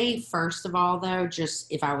would say, first of all, though,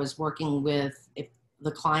 just if I was working with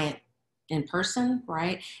the client in person,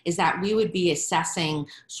 right, is that we would be assessing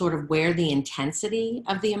sort of where the intensity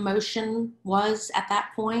of the emotion was at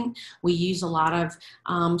that point. We use a lot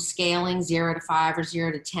of scaling 0 to 5 or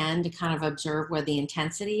 0 to 10 to kind of observe where the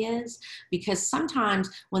intensity is, because sometimes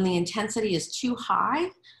when the intensity is too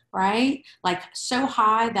high, right, like so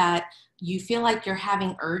high that you feel like you're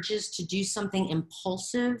having urges to do something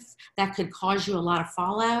impulsive that could cause you a lot of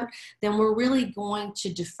fallout, then we're really going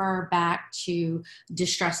to defer back to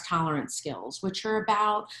distress tolerance skills, which are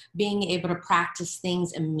about being able to practice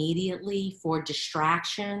things immediately for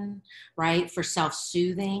distraction, right? For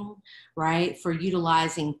self-soothing, right? For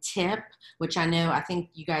utilizing TIP, which I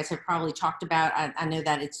think you guys have probably talked about. I know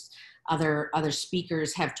that it's other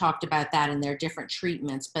speakers have talked about that in their different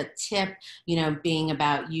treatments, but TIP, being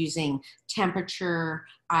about using temperature,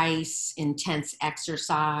 ice, intense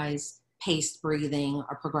exercise, paced breathing,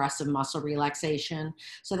 or progressive muscle relaxation.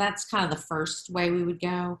 So that's kind of the first way we would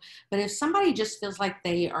go. But if somebody just feels like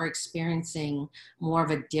they are experiencing more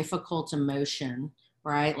of a difficult emotion,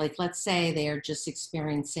 right? Like let's say they are just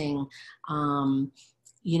experiencing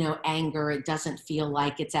anger, it doesn't feel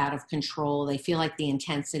like it's out of control. They feel like the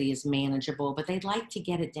intensity is manageable, but they'd like to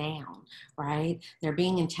get it down, right? They're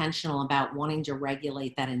being intentional about wanting to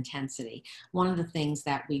regulate that intensity. One of the things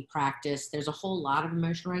that we practice, there's a whole lot of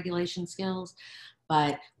emotion regulation skills,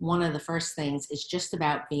 but one of the first things is just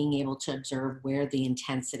about being able to observe where the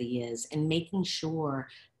intensity is and making sure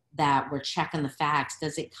that we're checking the facts.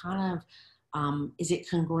 Does it kind of, is it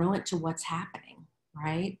congruent to what's happening,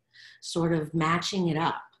 right? Sort of matching it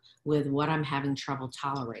up with what I'm having trouble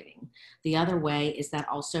tolerating. The other way is that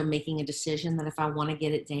also making a decision that if I want to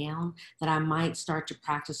get it down, that I might start to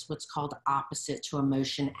practice what's called opposite to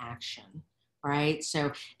emotion action, right?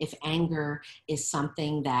 So if anger is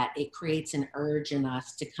something that it creates an urge in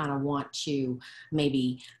us to kind of want to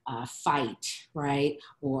maybe fight, right?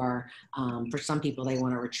 Or for some people, they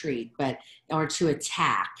want to retreat, or to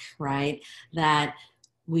attack, right? That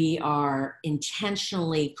we are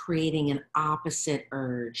intentionally creating an opposite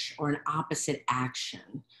urge or an opposite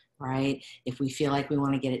action, right? If we feel like we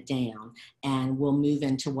want to get it down, and we'll move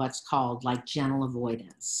into what's called like gentle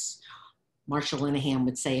avoidance. Marshall Linehan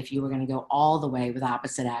would say if you were going to go all the way with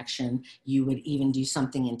opposite action, you would even do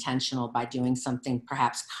something intentional by doing something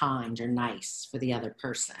perhaps kind or nice for the other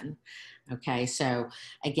person. Okay, so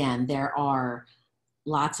again, there are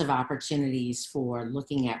lots of opportunities for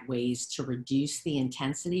looking at ways to reduce the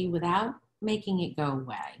intensity without making it go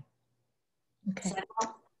away. Okay.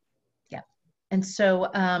 Yeah. And so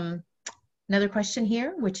another question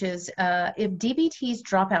here, which is if DBT's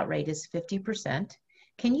dropout rate is 50%,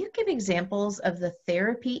 can you give examples of the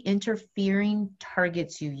therapy interfering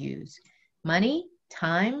targets you use? Money,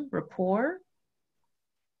 time, rapport?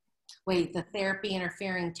 Wait, the therapy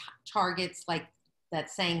interfering targets, like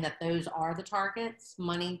that's saying that those are the targets,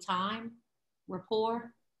 money, time,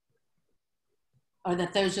 rapport, or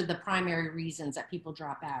that those are the primary reasons that people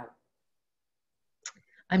drop out?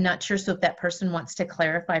 I'm not sure. So if that person wants to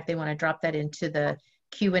clarify, if they want to drop that into the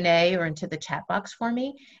Q&A or into the chat box for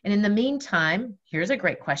me. And in the meantime, here's a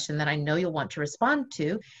great question that I know you'll want to respond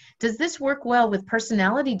to. Does this work well with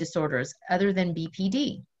personality disorders other than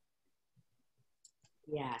BPD?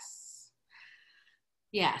 Yes.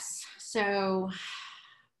 Yes. So,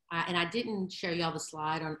 and I didn't show y'all the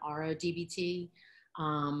slide on RODBT,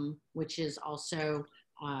 which is also,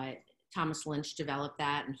 Thomas Lynch developed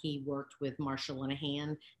that, and he worked with Marshall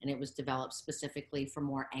Linehan, and it was developed specifically for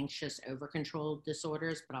more anxious over-control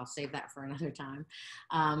disorders, but I'll save that for another time,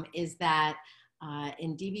 is that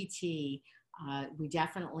in DBT, we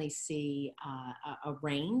definitely see a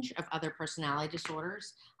range of other personality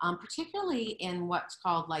disorders, particularly in what's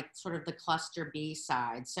called like sort of the cluster B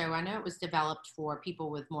side. So I know it was developed for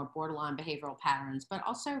people with more borderline behavioral patterns, but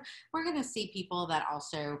also we're going to see people that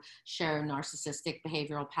also show narcissistic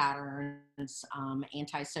behavioral patterns,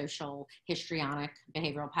 antisocial, histrionic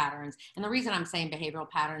behavioral patterns. And the reason I'm saying behavioral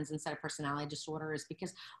patterns instead of personality disorder is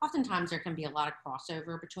because oftentimes there can be a lot of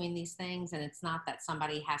crossover between these things, and it's not that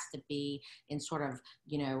somebody has to be in sort of,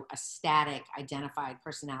 you know, a static identified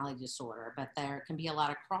personality disorder, but there can be a lot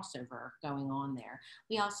of crossover going on there.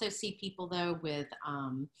 We also see people though with,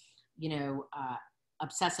 you know,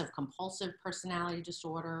 obsessive compulsive personality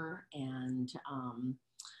disorder and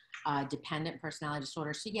dependent personality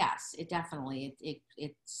disorder. So yes, it definitely,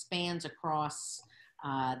 it spans across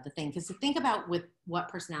the thing. Because to think about with what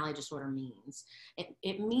personality disorder means,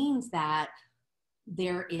 it means that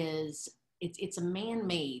there is, it's a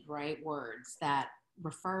man-made, right, words that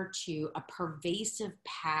refer to a pervasive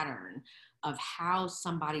pattern of how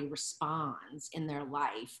somebody responds in their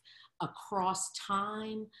life across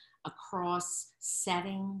time, across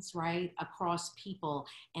settings, right, across people,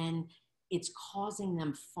 and it's causing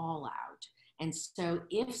them fallout. And so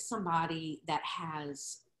if somebody that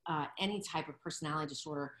has any type of personality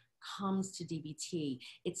disorder comes to DBT,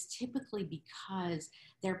 it's typically because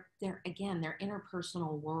their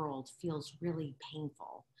interpersonal world feels really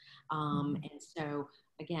painful. And so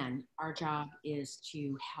again, our job is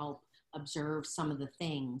to help observe some of the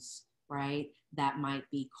things, right, that might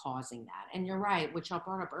be causing that. And you're right, which I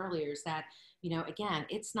brought up earlier, is that, you know, again,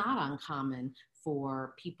 it's not uncommon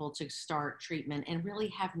for people to start treatment and really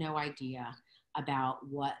have no idea about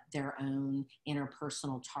what their own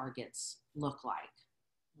interpersonal targets look like.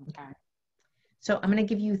 Okay. So I'm going to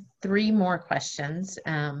give you 3 more questions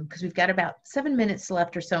because we've got about 7 minutes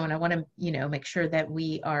left or so, and I want to, you know, make sure that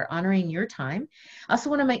we are honoring your time. I also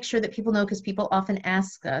want to make sure that people know, because people often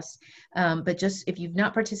ask us, but just if you've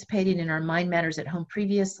not participated in our Mind Matters at Home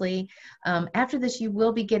previously, after this you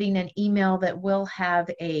will be getting an email that will have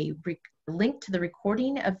a link to the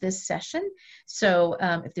recording of this session. So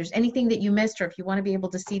if there's anything that you missed, or if you want to be able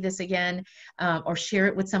to see this again or share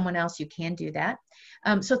it with someone else, you can do that.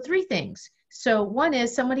 So 3 things. So one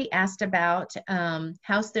is, somebody asked about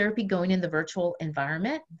how's therapy going in the virtual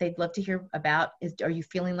environment. They'd love to hear about, are you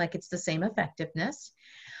feeling like it's the same effectiveness?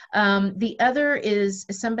 The other is,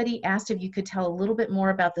 somebody asked if you could tell a little bit more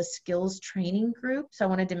about the skills training group. So I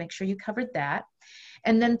wanted to make sure you covered that.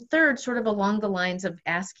 And then third, sort of along the lines of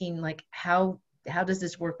asking, like, how does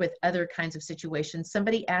this work with other kinds of situations?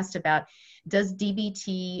 Somebody asked about, does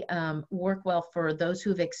DBT work well for those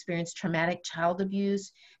who've experienced traumatic child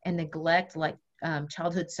abuse and neglect, like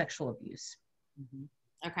childhood sexual abuse?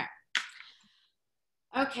 Okay.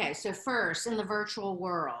 Okay, so first, in the virtual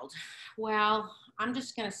world, well, I'm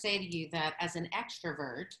just going to say to you that as an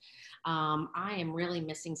extrovert, I am really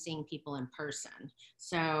missing seeing people in person.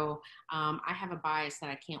 So I have a bias that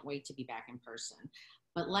I can't wait to be back in person.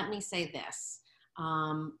 But let me say this.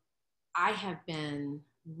 I have been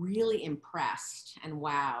really impressed and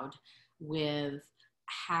wowed with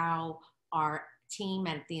how our team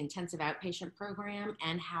at the intensive outpatient program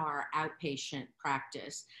and how our outpatient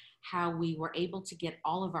practice, how we were able to get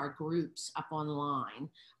all of our groups up online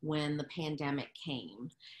when the pandemic came.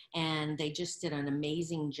 And they just did an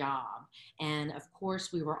amazing job. And of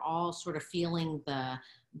course, we were all sort of feeling the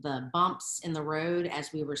bumps in the road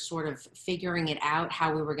as we were sort of figuring it out,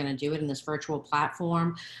 how we were going to do it in this virtual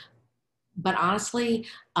platform. But honestly,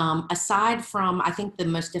 aside from, I think the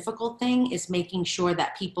most difficult thing is making sure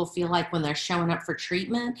that people feel like when they're showing up for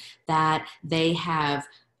treatment, that they have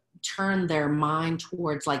turn their mind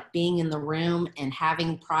towards like being in the room and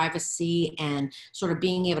having privacy and sort of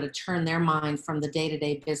being able to turn their mind from the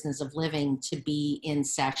day-to-day business of living to be in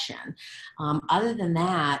session. Other than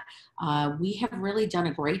that, we have really done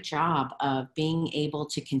a great job of being able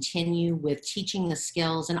to continue with teaching the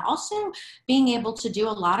skills and also being able to do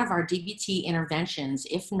a lot of our DBT interventions,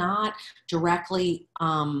 if not directly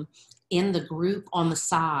in the group on the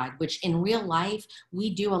side, which in real life,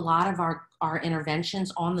 we do a lot of our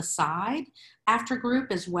interventions on the side after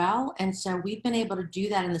group as well. And so we've been able to do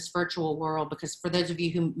that in this virtual world, because for those of you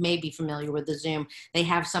who may be familiar with the Zoom, they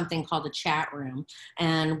have something called a chat room.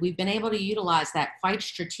 And we've been able to utilize that quite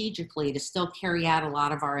strategically to still carry out a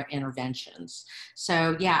lot of our interventions.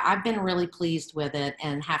 So yeah, I've been really pleased with it,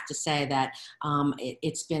 and have to say that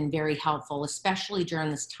it's been very helpful, especially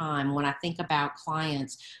during this time when I think about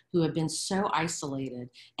clients who have been so isolated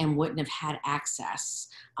and wouldn't have had access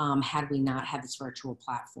had we not had this virtual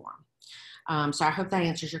platform. So I hope that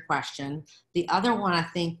answers your question. The other one, I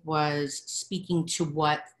think, was speaking to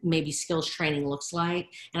what maybe skills training looks like.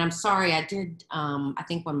 And I'm sorry, I did, I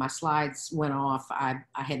think when my slides went off, I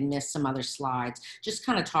had missed some other slides, just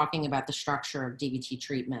kind of talking about the structure of DBT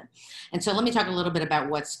treatment. And so let me talk a little bit about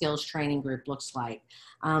what skills training group looks like.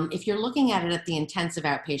 If you're looking at it at the intensive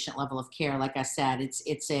outpatient level of care, like I said,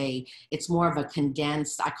 it's more of a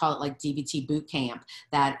condensed, I call it like DBT boot camp,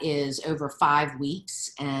 that is over 5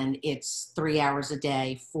 weeks, and it's 3 hours a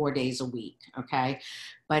day, 4 days a week, okay?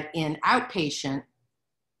 But in outpatient,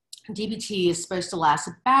 DBT is supposed to last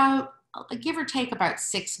about, give or take, about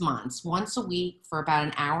 6 months, once a week for about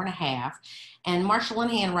an hour and a half. And Marshall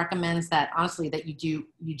Linehan recommends that, honestly, that you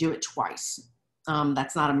do it twice.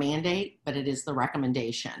 That's not a mandate, but it is the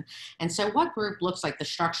recommendation. And so what group looks like, the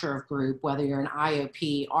structure of group, whether you're an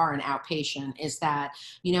IOP or an outpatient, is that,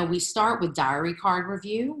 you know, we start with diary card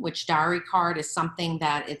review, which diary card is something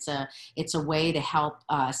that it's a way to help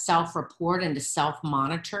self-report and to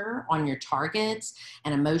self-monitor on your targets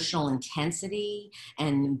and emotional intensity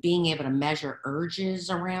and being able to measure urges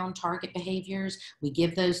around target behaviors. We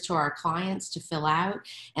give those to our clients to fill out.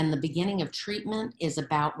 And the beginning of treatment is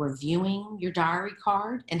about reviewing your diary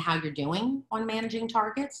card and how you're doing on managing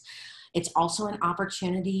targets. It's also an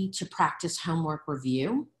opportunity to practice homework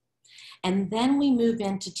review. And then we move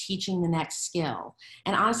into teaching the next skill.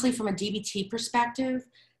 And honestly, from a DBT perspective,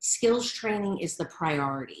 skills training is the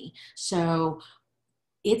priority. So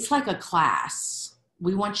it's like a class.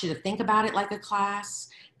 We want you to think about it like a class.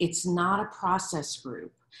 It's not a process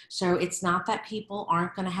group. So it's not that people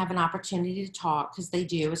aren't going to have an opportunity to talk, because they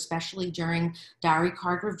do, especially during diary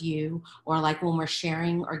card review, or like when we're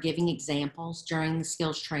sharing or giving examples during the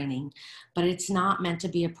skills training. But it's not meant to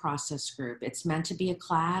be a process group. It's meant to be a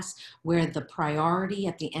class where the priority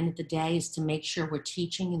at the end of the day is to make sure we're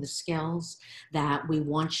teaching you the skills that we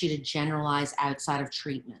want you to generalize outside of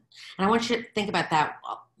treatment. And I want you to think about that.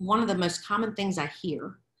 One of the most common things I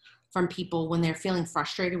hear from people when they're feeling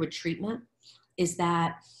frustrated with treatment is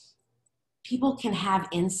that people can have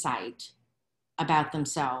insight about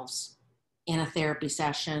themselves in a therapy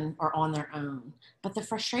session or on their own. But the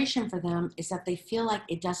frustration for them is that they feel like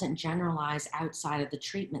it doesn't generalize outside of the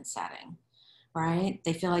treatment setting, right?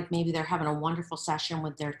 They feel like maybe they're having a wonderful session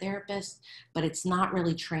with their therapist, but it's not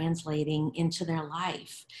really translating into their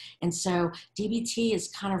life. And so DBT is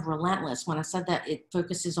kind of relentless. When I said that it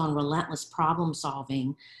focuses on relentless problem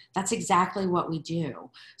solving, that's exactly what we do.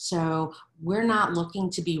 So we're not looking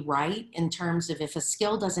to be right in terms of, if a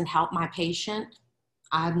skill doesn't help my patient,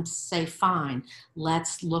 I'd say, fine,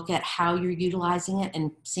 let's look at how you're utilizing it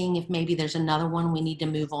and seeing if maybe there's another one we need to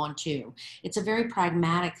move on to. It's a very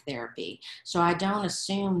pragmatic therapy. So I don't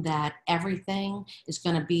assume that everything is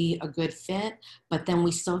going to be a good fit, but then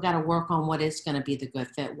we still got to work on what is going to be the good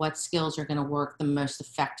fit. What skills are going to work the most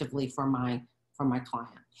effectively for my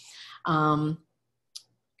client.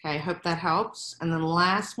 Okay, I hope that helps. And then the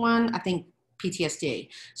last one, I think PTSD.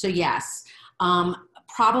 So yes,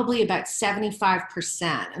 probably about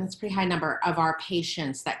 75%, and it's a pretty high number, of our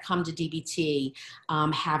patients that come to DBT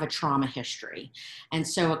have a trauma history. And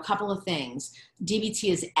so a couple of things. DBT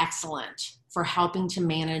is excellent for helping to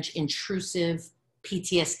manage intrusive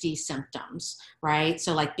PTSD symptoms, right?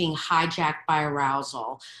 So like being hijacked by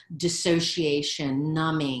arousal, dissociation,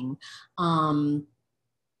 numbing,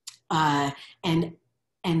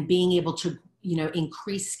 and being able to, you know,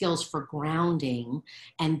 increase skills for grounding,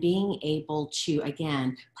 and being able to,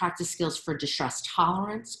 again, practice skills for distress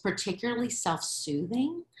tolerance, particularly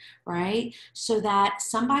self-soothing, right? So that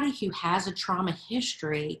somebody who has a trauma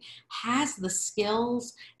history has the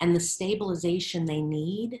skills and the stabilization they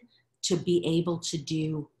need to be able to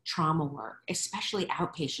do trauma work, especially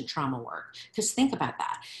outpatient trauma work. Because think about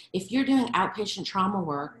that. If you're doing outpatient trauma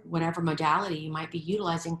work, whatever modality you might be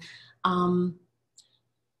utilizing,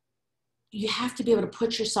 you have to be able to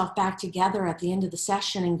put yourself back together at the end of the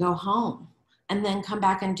session and go home, and then come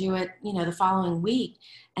back and do it, you know, the following week.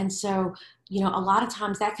 And so, you know, a lot of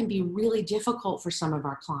times that can be really difficult for some of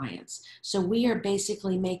our clients. So we are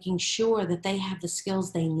basically making sure that they have the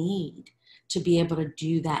skills they need to be able to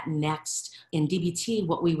do that next in DBT,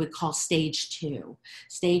 what we would call stage 2.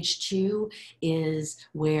 Stage 2 is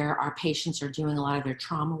where our patients are doing a lot of their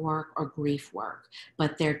trauma work or grief work,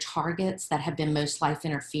 but their targets that have been most life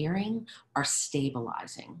interfering are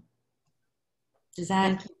stabilizing. Does that?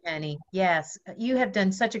 Thank you, Penny. Yes, you have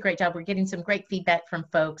done such a great job. We're getting some great feedback from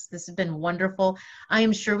folks. This has been wonderful. I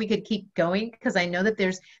am sure we could keep going because I know that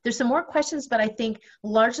there's some more questions, but I think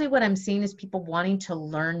largely what I'm seeing is people wanting to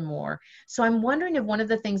learn more. So I'm wondering if one of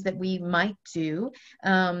the things that we might do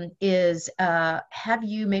is have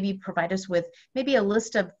you maybe provide us with maybe a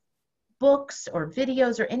list of books or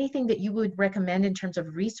videos or anything that you would recommend in terms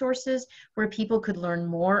of resources where people could learn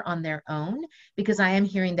more on their own, because I am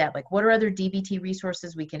hearing that, like, what are other DBT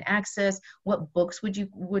resources we can access? What books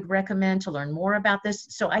would recommend to learn more about this?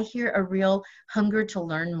 So I hear a real hunger to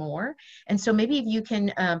learn more. And so maybe if you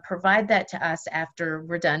can provide that to us after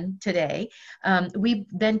we're done today, we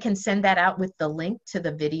then can send that out with the link to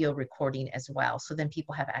the video recording as well. So then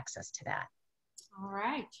people have access to that. All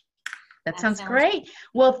right. That sounds great.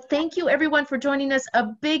 Well, thank you everyone for joining us. A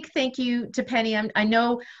big thank you to Penny. I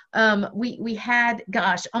know we had,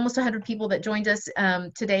 gosh, almost 100 people that joined us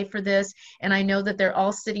today for this. And I know that they're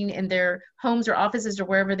all sitting in their homes or offices or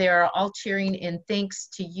wherever they are, all cheering in thanks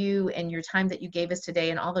to you and your time that you gave us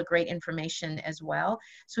today and all the great information as well.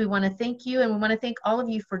 So we want to thank you, and we want to thank all of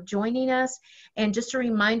you for joining us. And just a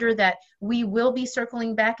reminder that we will be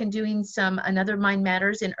circling back and doing another Mind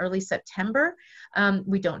Matters in early September.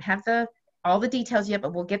 We don't have all the details yet,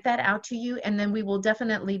 but we'll get that out to you. And then we will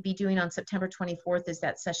definitely be doing on September 24th is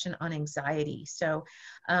that session on anxiety. So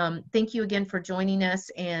thank you again for joining us.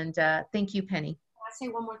 And thank you, Penny. Can I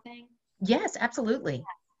say one more thing? Yes, absolutely.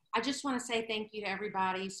 I just want to say thank you to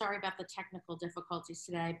everybody. Sorry about the technical difficulties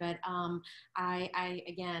today, but I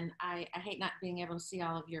hate not being able to see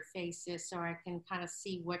all of your faces, so I can kind of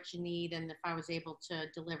see what you need and if I was able to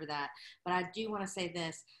deliver that. But I do want to say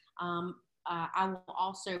this. I will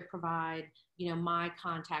also provide, my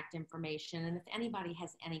contact information. And if anybody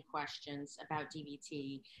has any questions about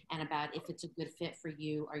DBT and about if it's a good fit for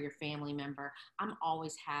you or your family member, I'm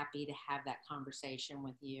always happy to have that conversation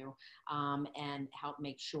with you and help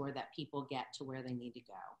make sure that people get to where they need to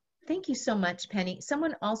go. Thank you so much, Penny.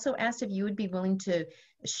 Someone also asked if you would be willing to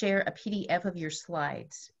share a PDF of your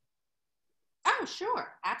slides. Oh, sure.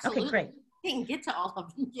 Absolutely. Okay, great. I didn't get to all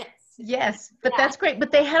of them. Yes. Yes, but that's great.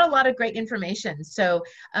 But they had a lot of great information. So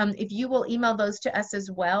if you will email those to us as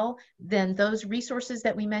well, then those resources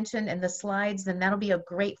that we mentioned and the slides, then that'll be a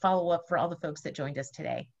great follow-up for all the folks that joined us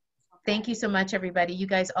today. Okay. Thank you so much, everybody. You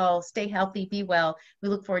guys all stay healthy, be well. We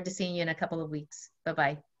look forward to seeing you in a couple of weeks.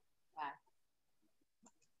 Bye-bye.